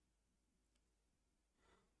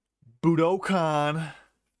 Budokan.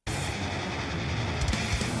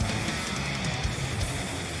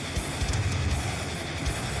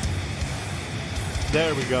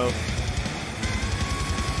 There we go.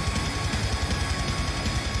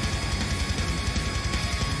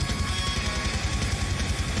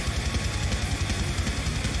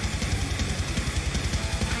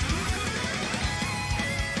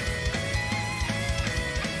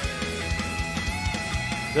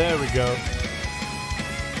 There we go.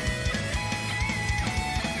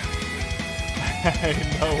 Hey,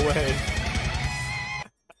 no way.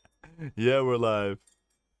 Yeah, we're live.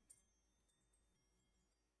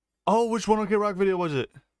 Oh, which One OK Rock video was it?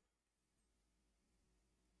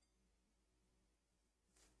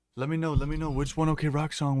 Let me know which One OK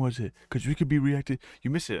Rock song was it? Because we could be reacting.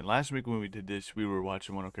 You missed it. Last week when we did this, we were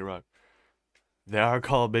watching One OK Rock. They are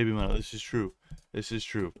called Baby Metal. This is true. This is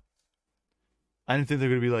true. I didn't think they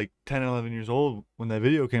were going to be like 10 and 11 years old when that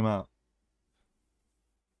video came out.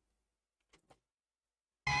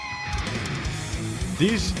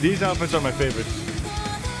 These outfits are my favorites.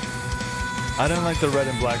 I don't like the red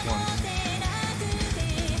and black ones.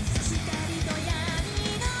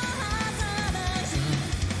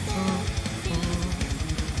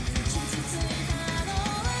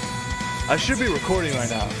 I should be recording right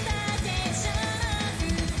now.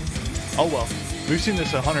 Oh well, we've seen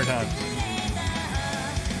this 100 times.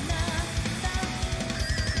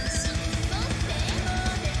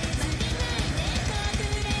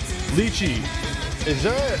 Lychee. Is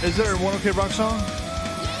there a 1OK Rock song?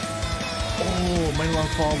 Oh, Mighty Long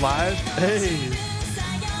Fall live? Hey.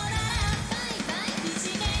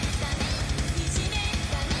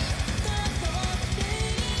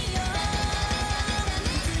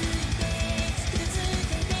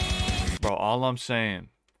 Bro, all I'm saying,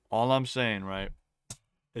 right,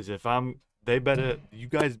 is if they better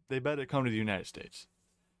come to the United States.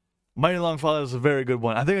 Mighty Long Fall is a very good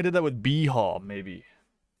one. I think I did that with B Hall, maybe.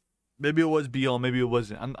 Maybe it was B Hall, maybe it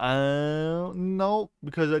wasn't. I don't know,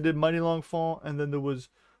 because I did Mighty Long Fall, and then there was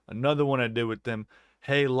another one I did with them.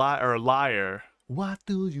 Hey, Liar. What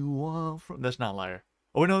do you want from... That's not Liar.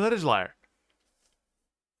 Oh, wait, no, that is Liar.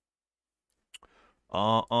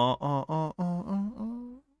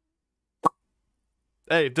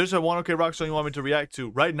 Hey, if there's a 1OK Rock song you want me to react to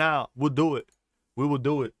right now, we'll do it. We will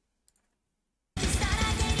do it.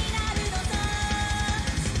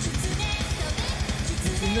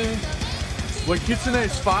 Wait, Kitsune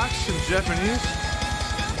is Fox in Japanese?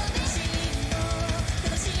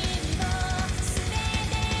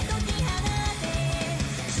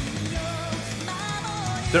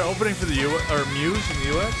 They're opening for the Muse in the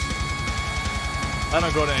US? I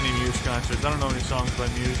don't go to any Muse concerts. I don't know any songs by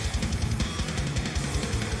Muse.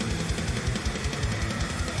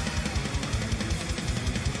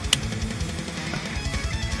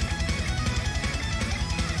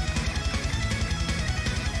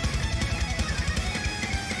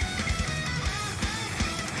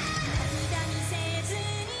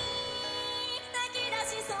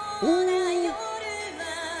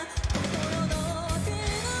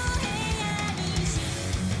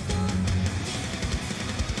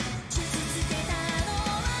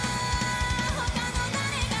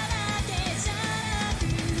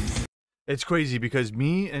 It's crazy because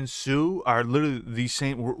me and Sue are literally the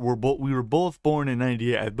same. We were both born in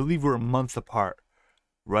 '98. I believe we're a month apart,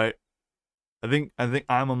 right? I think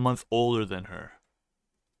I'm a month older than her,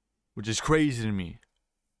 which is crazy to me.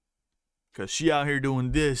 Cause she out here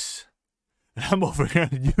doing this, and I'm over here on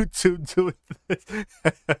YouTube doing this.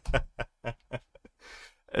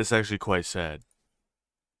 It's actually quite sad.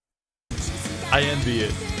 I envy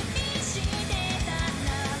it.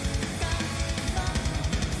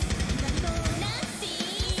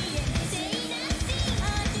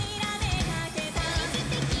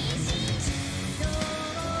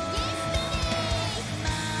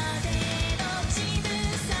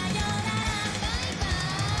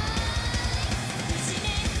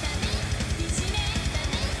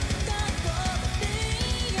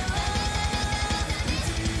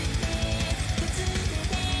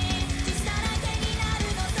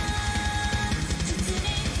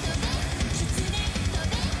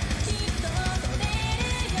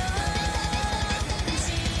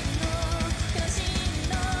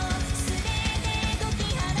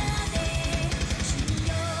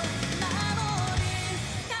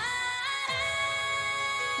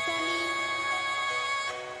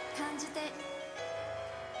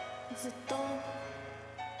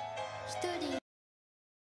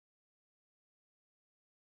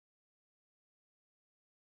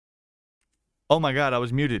 Oh my god, I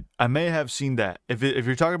was muted. I may have seen that. If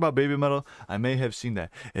you're talking about Baby Metal, I may have seen that.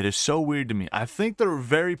 It is so weird to me. I think they're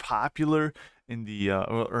very popular in the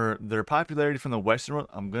or their popularity from the Western world.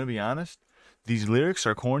 I'm gonna be honest. These lyrics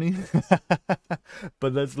are corny,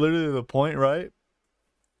 but that's literally the point, right?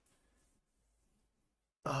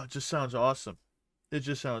 Oh, it just sounds awesome. It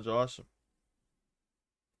just sounds awesome.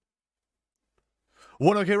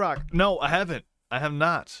 1OK Rock. No, I haven't. I have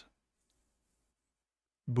not.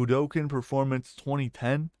 Budokan Performance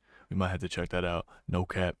 2010. We might have to check that out. No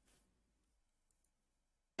cap.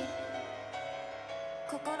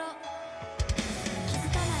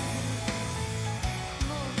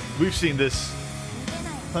 We've seen this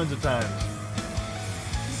tons of times.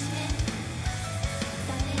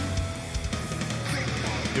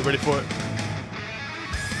 You ready for it?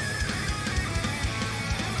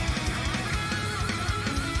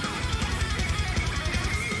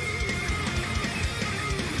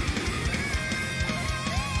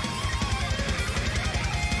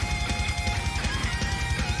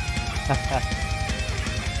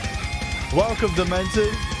 Welcome,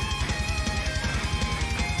 Demented.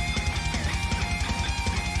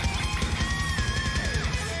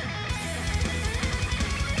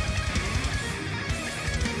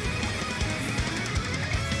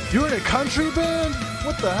 You're in a country band?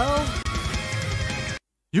 What the hell?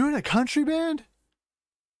 You're in a country band?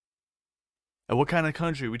 And what kind of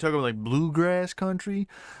country? We talking about like bluegrass country?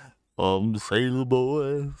 Sailor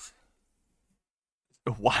Boys.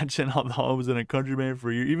 Watching all the homes in a country band for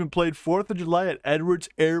a year. Even played 4th of July at Edwards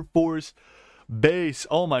Air Force Bass.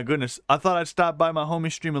 Oh my goodness. I thought I'd stop by my homie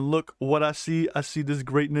stream and look what I see. I see this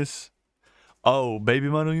greatness. Oh, Baby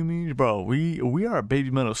Metal, you mean? Bro, we are a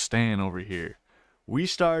Baby Metal stan over here. We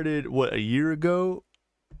started, what, a year ago?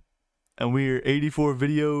 And we're 84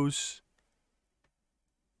 videos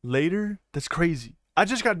later? That's crazy. I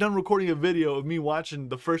just got done recording a video of me watching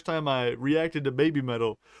the first time I reacted to Baby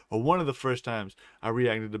Metal. Or one of the first times I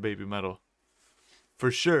reacted to Baby Metal. For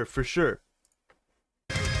sure, for sure.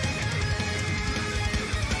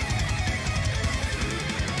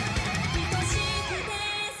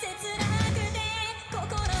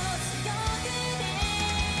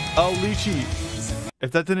 Oh, Lychee.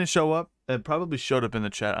 If that didn't show up, it probably showed up in the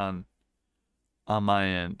chat on my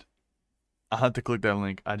end. I had to click that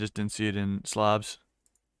link. I just didn't see it in Slobs.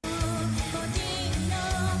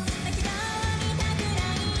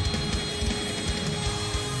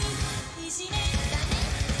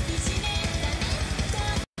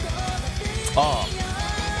 Oh,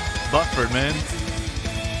 Bufford, man.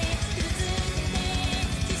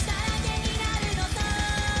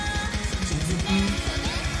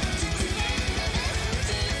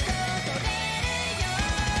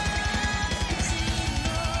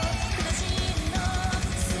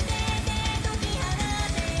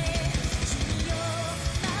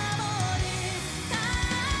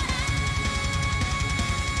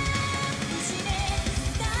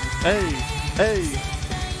 Hey, hey.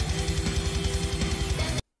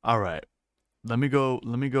 All right. Let me go.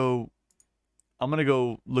 I'm going to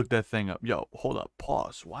go look that thing up. Yo, hold up.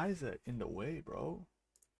 Pause. Why is that in the way, bro?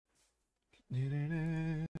 I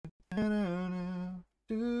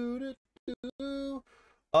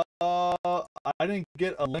didn't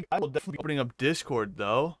get a link. I will definitely be opening up Discord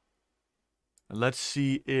though. Let's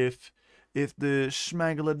see if the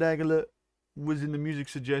Schmagala Dagala was in the music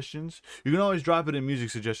suggestions. You can always drop it in music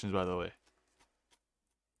suggestions, by the way.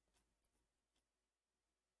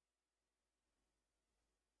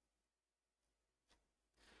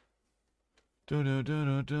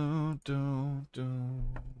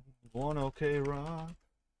 One okay rock.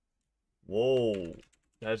 Whoa,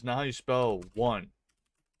 that's not how you spell one.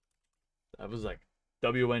 That was like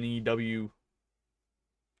WNEW.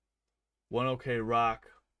 One okay rock.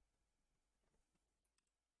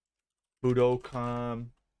 Budokan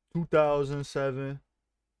 2007.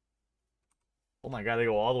 Oh my god, they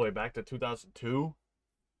go all the way back to 2002.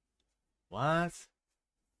 What?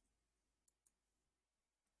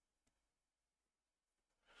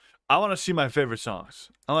 I want to see my favorite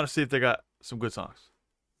songs. I want to see if they got some good songs.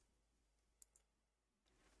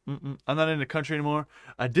 I'm not in the country anymore.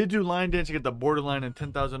 I did do line dancing at the Borderline in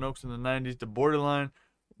 10,000 Oaks in the 90s. The Borderline,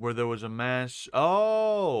 where there was a mass.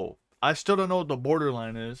 Oh, I still don't know what the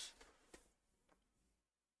Borderline is.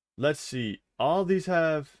 Let's see. All these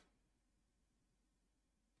have.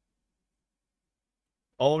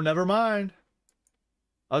 Oh, never mind.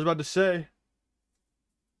 I was about to say.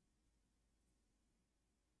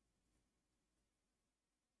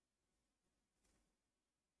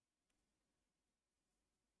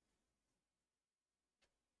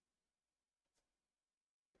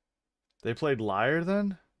 They played Liar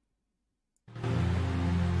then?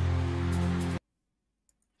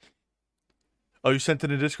 Oh, you sent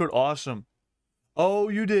it in Discord? Awesome. Oh,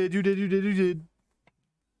 you did. You did.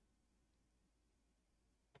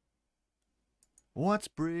 What's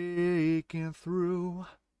breaking through?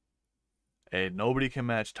 Hey, nobody can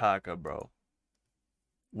match Taka, bro.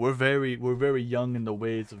 We're very young in the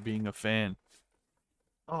ways of being a fan.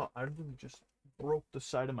 Oh, I really just broke the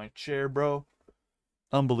side of my chair, bro.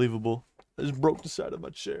 Unbelievable. I just broke the side of my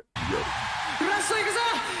chair. Yo.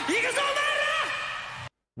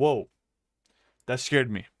 Whoa. That scared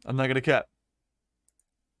me. I'm not gonna cap.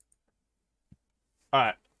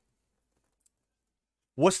 Alright.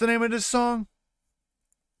 What's the name of this song?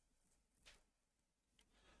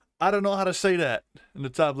 I don't know how to say that in the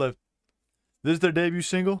top left. This is their debut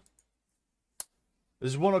single.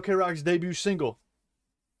 This is One OK Rock's debut single.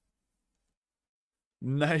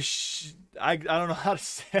 Nice. I don't know how to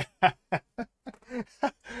say it.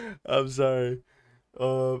 I'm sorry.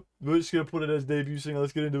 We're just gonna put it as debut single.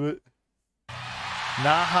 Let's get into it.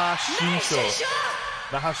 Nahashisho.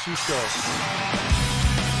 Nahashisho.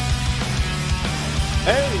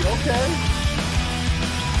 Hey, okay.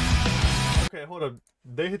 Okay, hold up.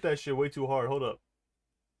 They hit that shit way too hard. Hold up.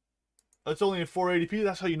 That's only in 480p.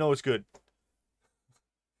 That's how you know it's good.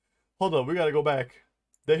 Hold up. We gotta go back.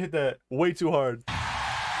 They hit that way too hard.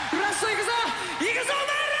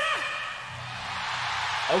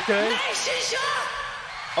 Okay.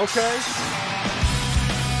 Okay.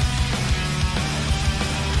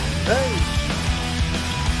 Hey.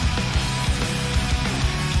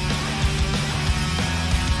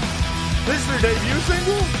 This is their debut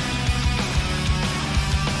single?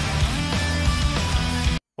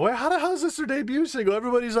 Wait, how the hell is this their debut single?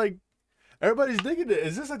 Everybody's digging it.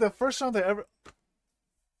 Is this like the first song they ever...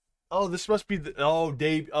 Oh, this must be the...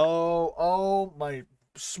 Oh, my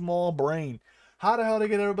small brain. How the hell they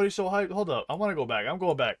get everybody so hyped? Hold up. I want to go back. I'm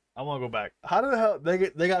going back. I want to go back. How the hell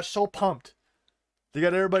they got so pumped? They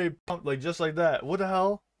got everybody pumped like just like that. What the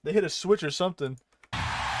hell? They hit a switch or something.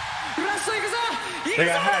 They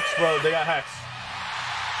got hacks, bro. They got hacks.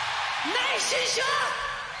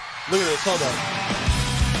 Look at this. Hold up.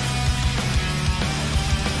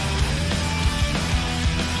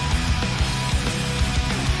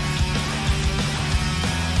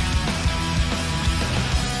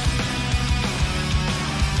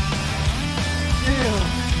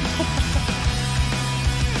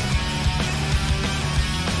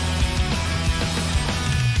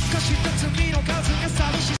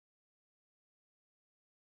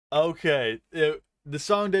 Okay, the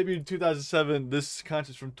song debuted in 2007. This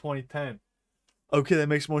contest from 2010. Okay, that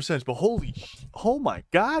makes more sense. But oh my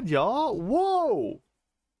God, y'all! Whoa!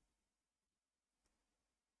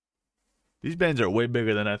 These bands are way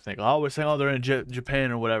bigger than I think. I always think, oh, they're in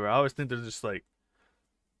Japan or whatever. I always think they're just like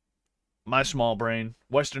my small brain,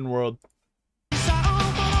 Western world.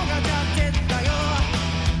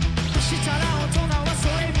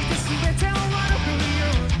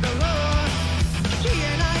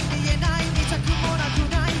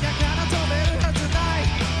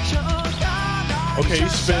 Okay,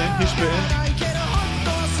 he's spinning, he's spinning.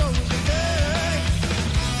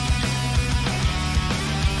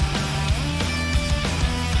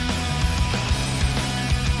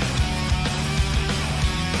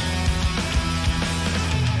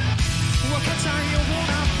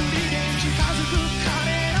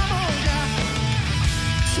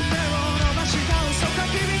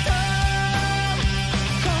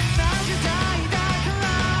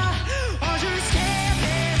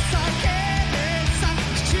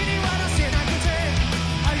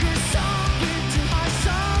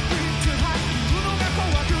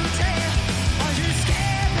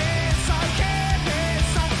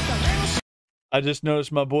 I just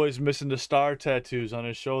noticed my boy's missing the star tattoos on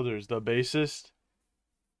his shoulders, the bassist.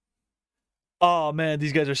 Oh man,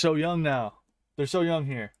 these guys are so young now. They're so young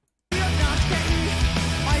here.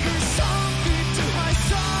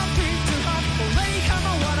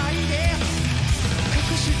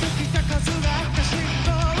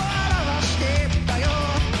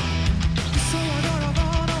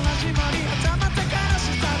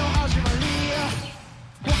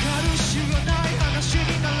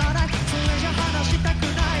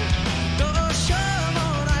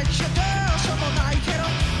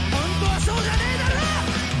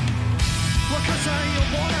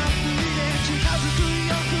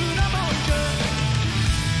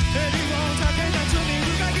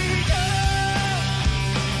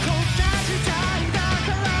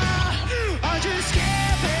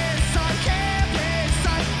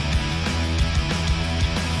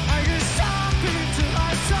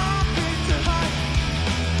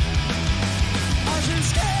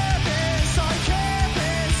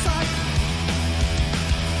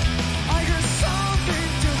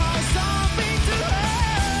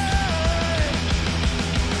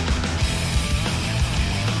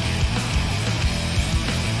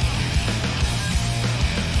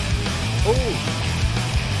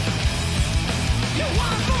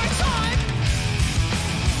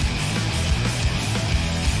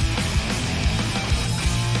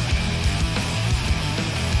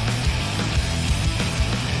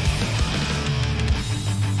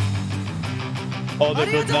 Oh, they're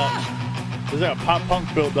building up. There's like a pop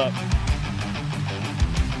punk build up.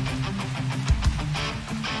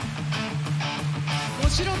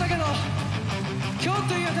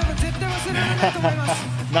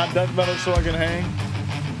 Not death metal so I can hang.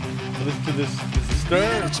 This is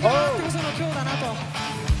Stern. Oh!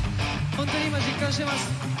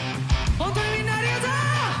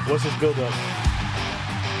 What's this build up?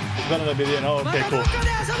 It's gonna be the end. Oh, okay, cool.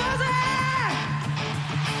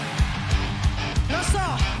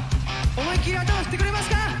 思いっきり頭振ってくれます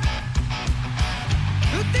か？振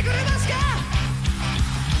ってくれますか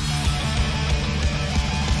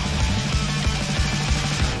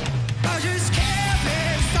？I just can't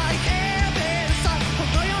inside, can't inside こ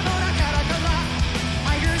の世の中だから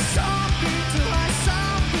I got something to hide,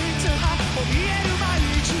 something to hide もう見える毎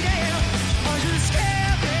日で I just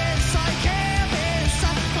can't inside, can't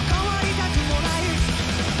inside 関わりたくもない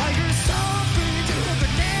I got something to hide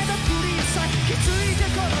ねえのプリンサイ気づいて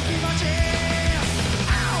この気持ち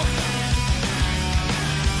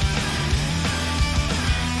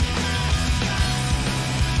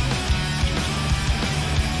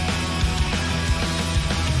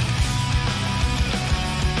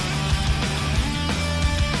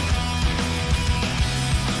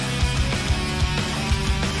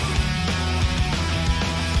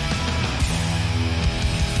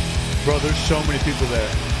Bro, there's so many people there.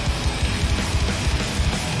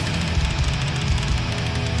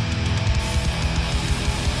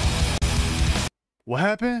 What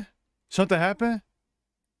happened? Something happened?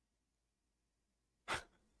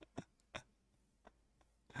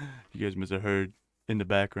 You guys must have heard in the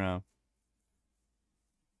background.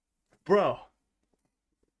 Bro.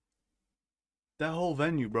 That whole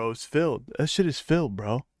venue, bro, is filled. That shit is filled,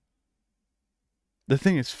 bro. The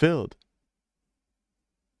thing is filled.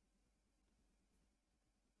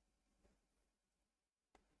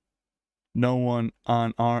 No one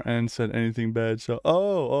on our end said anything bad, so...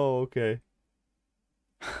 Oh, okay.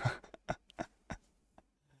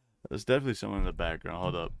 There's definitely someone in the background.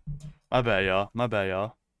 Hold up. My bad, y'all. My bad,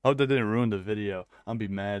 y'all. Hope that didn't ruin the video. I'm be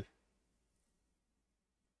mad.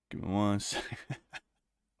 Give me 1 second.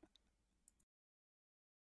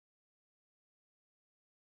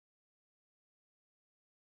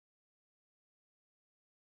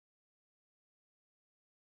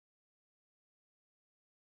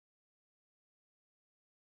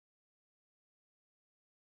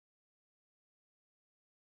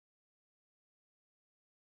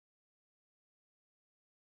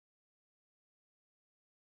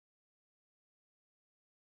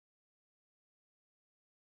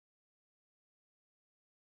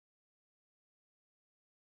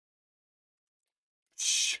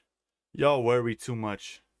 Shh. Y'all worry too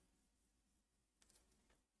much.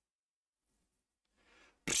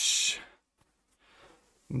 Psh.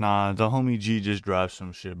 Nah, the homie G just dropped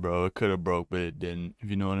some shit, bro. It could have broke, but it didn't, if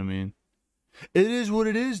you know what I mean. It is what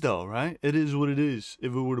it is, though, right? It is what it is.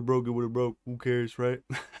 If it would have broke, it would have broke. Who cares, right?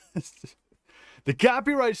 The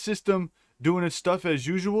copyright system doing its stuff as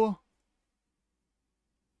usual.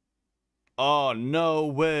 Oh, no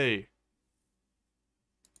way.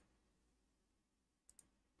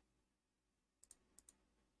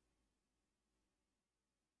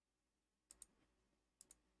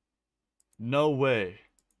 No way.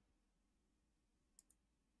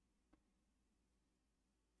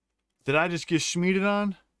 Did I just get schmeated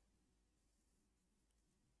on?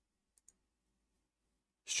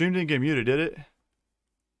 Stream didn't get muted, did it?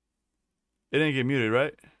 It didn't get muted,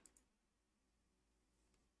 right?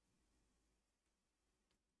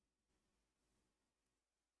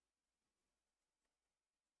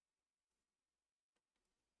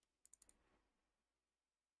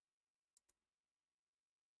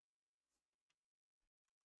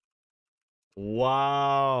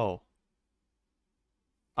 Wow.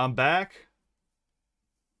 I'm back.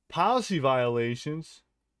 Policy violations.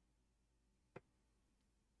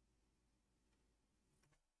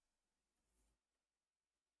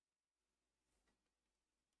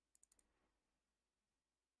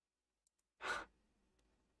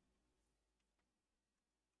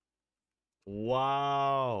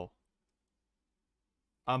 Wow.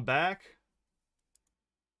 I'm back.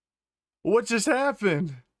 What just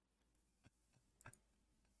happened?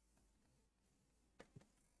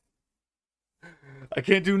 I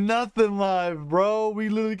can't do nothing live, bro. We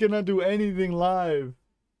literally cannot do anything live.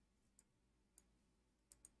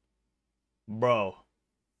 Bro.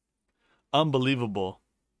 Unbelievable.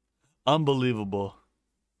 Unbelievable.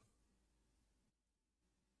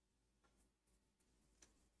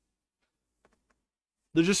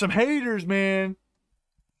 There's just some haters, man.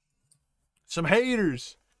 Some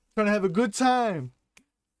haters. Trying to have a good time.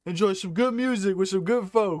 Enjoy some good music with some good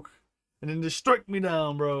folk. And then just strike me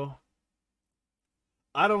down, bro.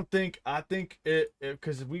 I think it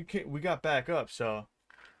because we got back up, so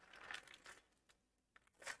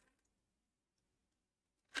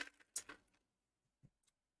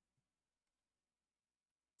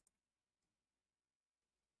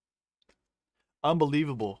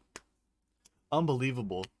unbelievable.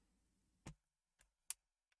 Unbelievable.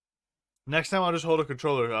 Next time I'll just hold a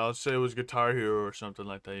controller. I'll say it was Guitar Hero or something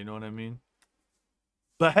like that, you know what I mean?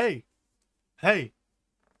 But hey,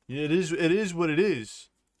 it is what it is.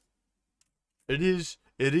 It is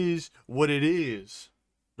what it is.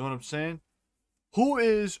 Know what I'm saying? Who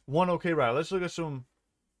is one okay rider? Let's look at some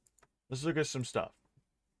stuff.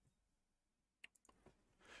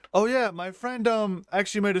 Oh yeah, my friend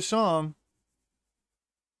actually made a song.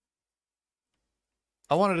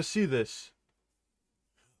 I wanted to see this.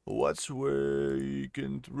 What's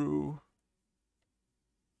waking through?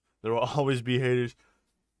 There will always be haters.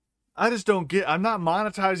 I just don't get. I'm not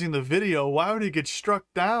monetizing the video. Why would it get struck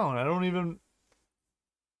down? I don't even.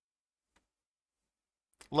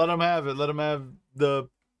 Let them have it. Let them have the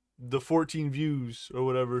 14 views or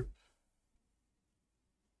whatever.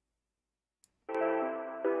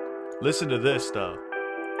 Listen to this though.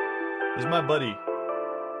 This is my buddy.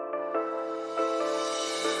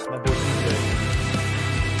 My boy TJ.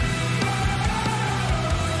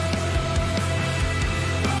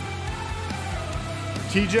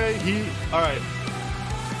 TJ, all right.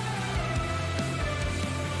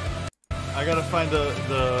 I gotta find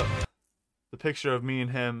the picture of me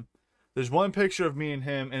and him. There's one picture of me and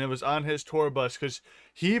him, and it was on his tour bus because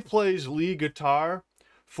he plays lead guitar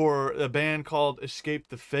for a band called Escape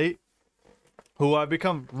the Fate, who I've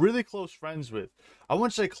become really close friends with. I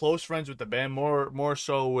wouldn't say close friends with the band, more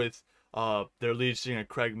so with their lead singer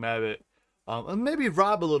Craig Mabbitt, and maybe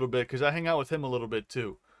Rob a little bit because I hang out with him a little bit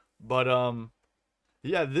too. But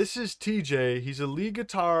yeah, this is TJ. He's a lead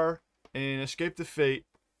guitar in Escape the Fate,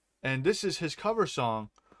 and this is his cover song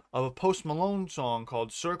of a Post Malone song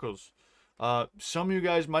called Circles. Some of you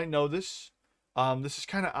guys might know this. This is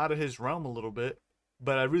kind of out of his realm a little bit,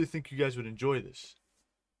 but I really think you guys would enjoy this.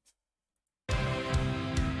 We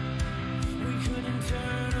couldn't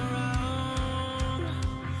turn around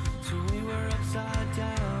till we were upside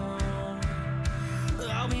down.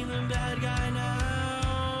 I'll be the bad guy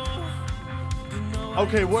now. But no,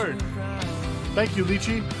 Okay, word. Thank you,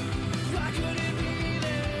 Lychee. I couldn't be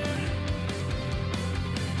there.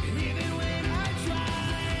 And even when I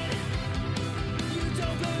tried, you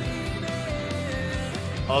don't believe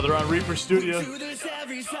it. Oh, they're on Reaper Studio. Do this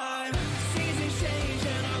every time. Seasons change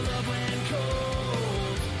and our love went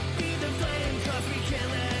cold. Be the flame 'cause we can't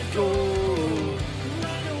let go.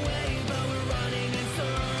 Run away, but we're running in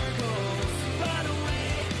circles. Run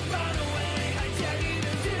away, I dare you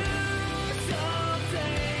to do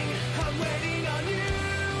something. I'm waiting on you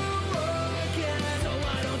again, so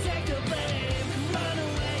I don't take the blame. Run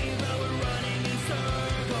away, but we're running in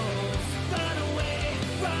circles. Run away,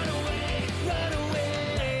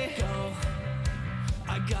 go.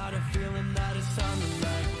 I got a feeling that it's time to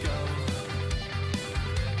let go.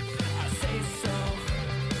 I say so.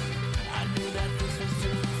 I knew that this was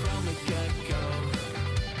doomed from the get-go.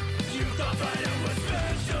 You thought that it was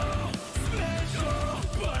special,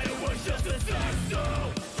 but it was just a sexto.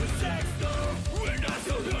 We're not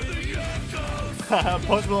so good the echoes.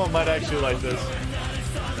 Post Malone might actually like this. And that it's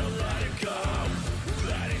time to let it go.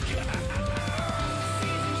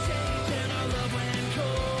 Seasons change and our love went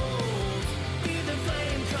cold. Be the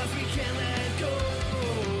flame 'cause we can't let go.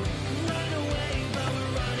 Run away, but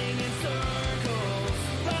we're running in circles.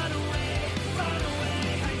 Run away,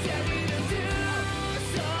 I dare you to do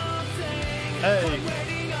something. Hey. I'm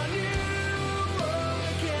waiting on you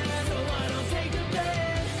again, so I don't take the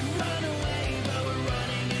blame. Run away, but we're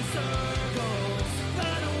running in circles.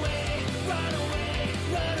 Run away.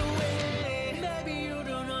 Maybe you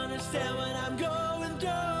don't understand what I'm going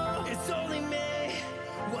through. It's only me.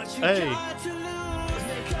 What you Hey. got to lose?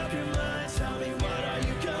 Make up your mind. Tell me what are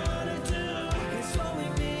you gonna do? It's only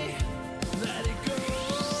me. Let it go.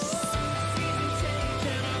 Seasons change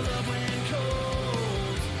and our love went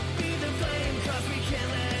cold. Be the flame 'cause we can't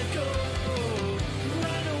let go.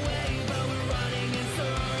 Run away, but we're running in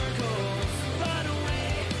circles. Run away.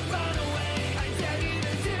 I dare you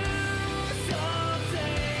to do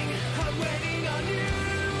something. I'm waiting on you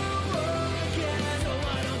again, so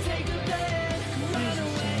I don't take the blame. Run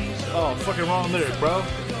away, Oh, fucking wrong lyric, bro.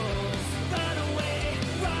 run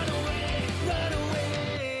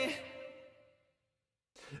away.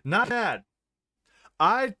 Not bad.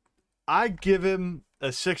 I give him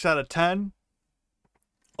a 6 out of 10.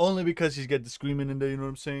 Only because he's got the screaming in there, you know what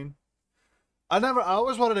I'm saying? I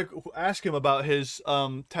always wanted to ask him about his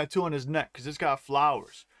tattoo on his neck, because it's got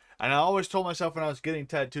flowers. And I always told myself when I was getting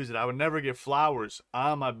tattoos that I would never get flowers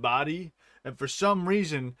on my body. And for some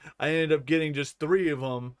reason, I ended up getting just 3 of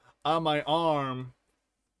them on my arm.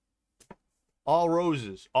 All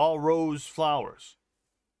roses, all rose flowers.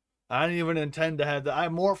 I didn't even intend to have that. I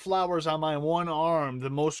have more flowers on my one arm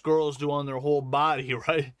than most girls do on their whole body,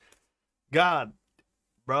 right? God,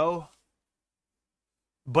 bro.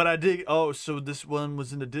 But I did. Oh, so this one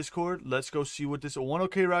was in the Discord. Let's go see what this. One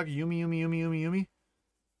OK Rock. Yumi.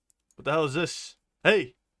 What the hell is this?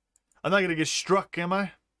 Hey, I'm not gonna get struck, am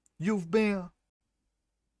I? You've been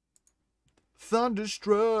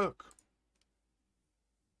thunderstruck.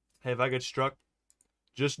 Hey, if I get struck,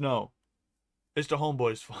 just know it's the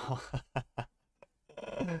homeboy's fault.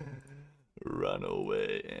 Run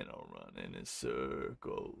away and I'll run in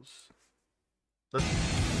circles.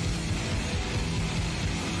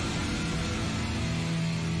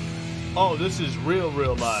 Oh, this is real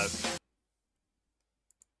live.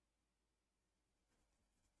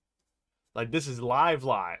 Like, this is live.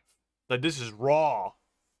 Like, this is raw.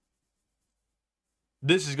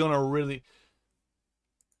 This is gonna really...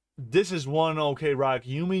 This is one OK Rock.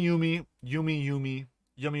 Yumi. I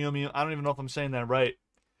don't even know if I'm saying that right.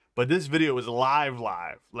 But this video is live.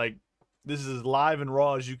 Like, this is as live and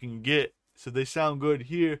raw as you can get. So they sound good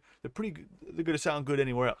here. They're pretty good. They're gonna sound good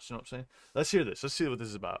anywhere else. You know what I'm saying? Let's hear this. Let's see what this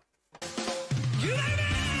is about.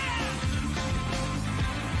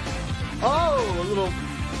 Oh, a little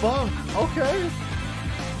funk. Okay.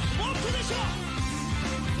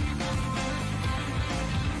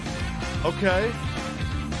 Okay.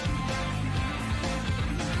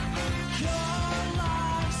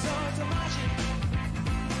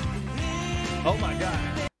 Oh my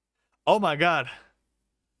god. Oh my god.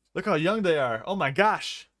 Look how young they are. Oh my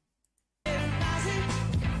gosh.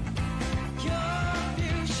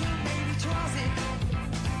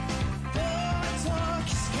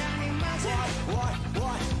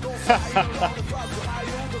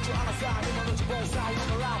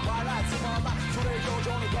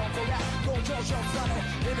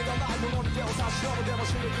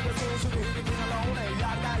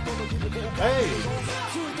 Hey.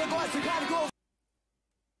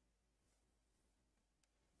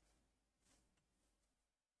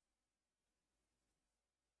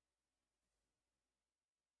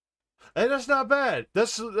 Hey, that's not bad.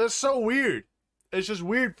 That's so weird. It's just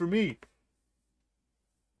weird for me.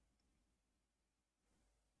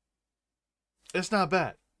 It's not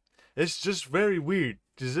bad. It's just very weird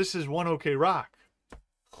because this is One OK Rock.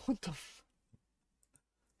 What the?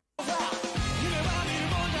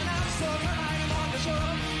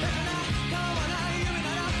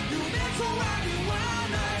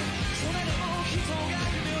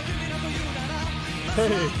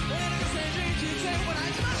 Hey.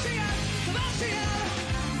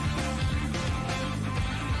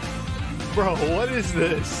 Bro, what is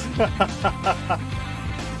this?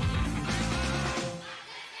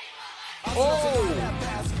 Oh!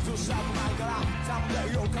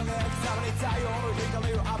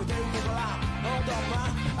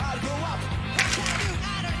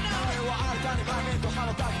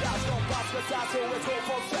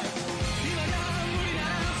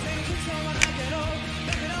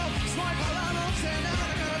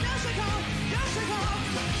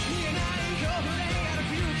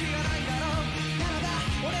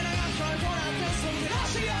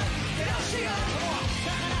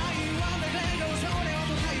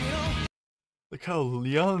 Look how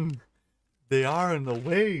young they are in the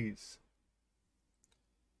ways.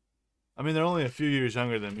 I mean, they're only a few years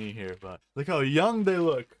younger than me here, but look how young they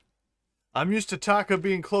look. I'm used to Taka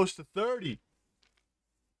being close to 30.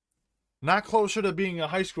 Not closer to being a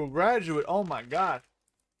high school graduate. Oh my god.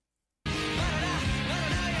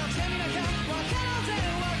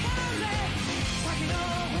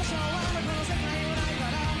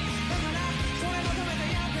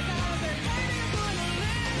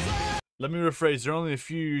 Let me rephrase, they're only a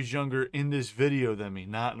few years younger in this video than me,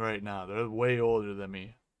 not right now. They're way older than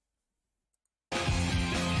me.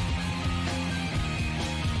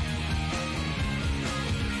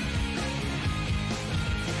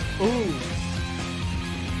 Ooh.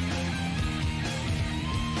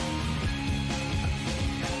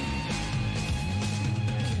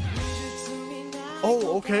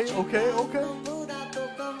 Oh, okay, okay, okay.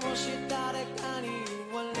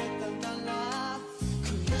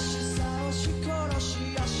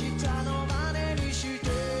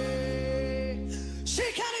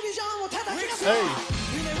 Hey.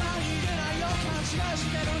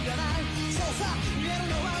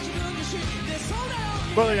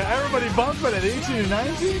 Bro, they got everybody bumping at 18 and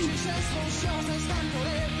 19?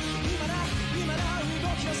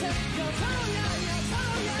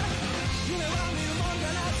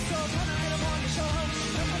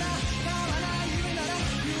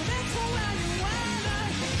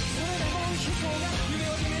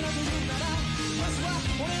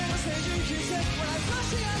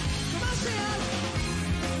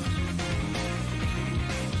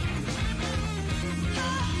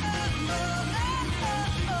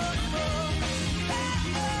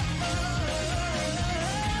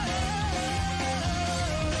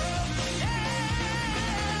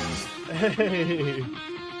 Hey.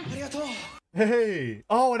 Hey.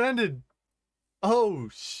 Oh, it ended. Oh,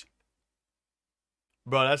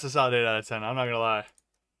 bro, that's a solid 8 out of 10. I'm not gonna lie.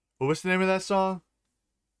 But what's the name of that song?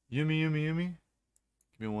 Yumi, Yumi, Yumi?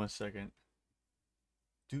 Give me 1 second.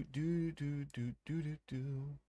 Do, do, do, do, do, do, do.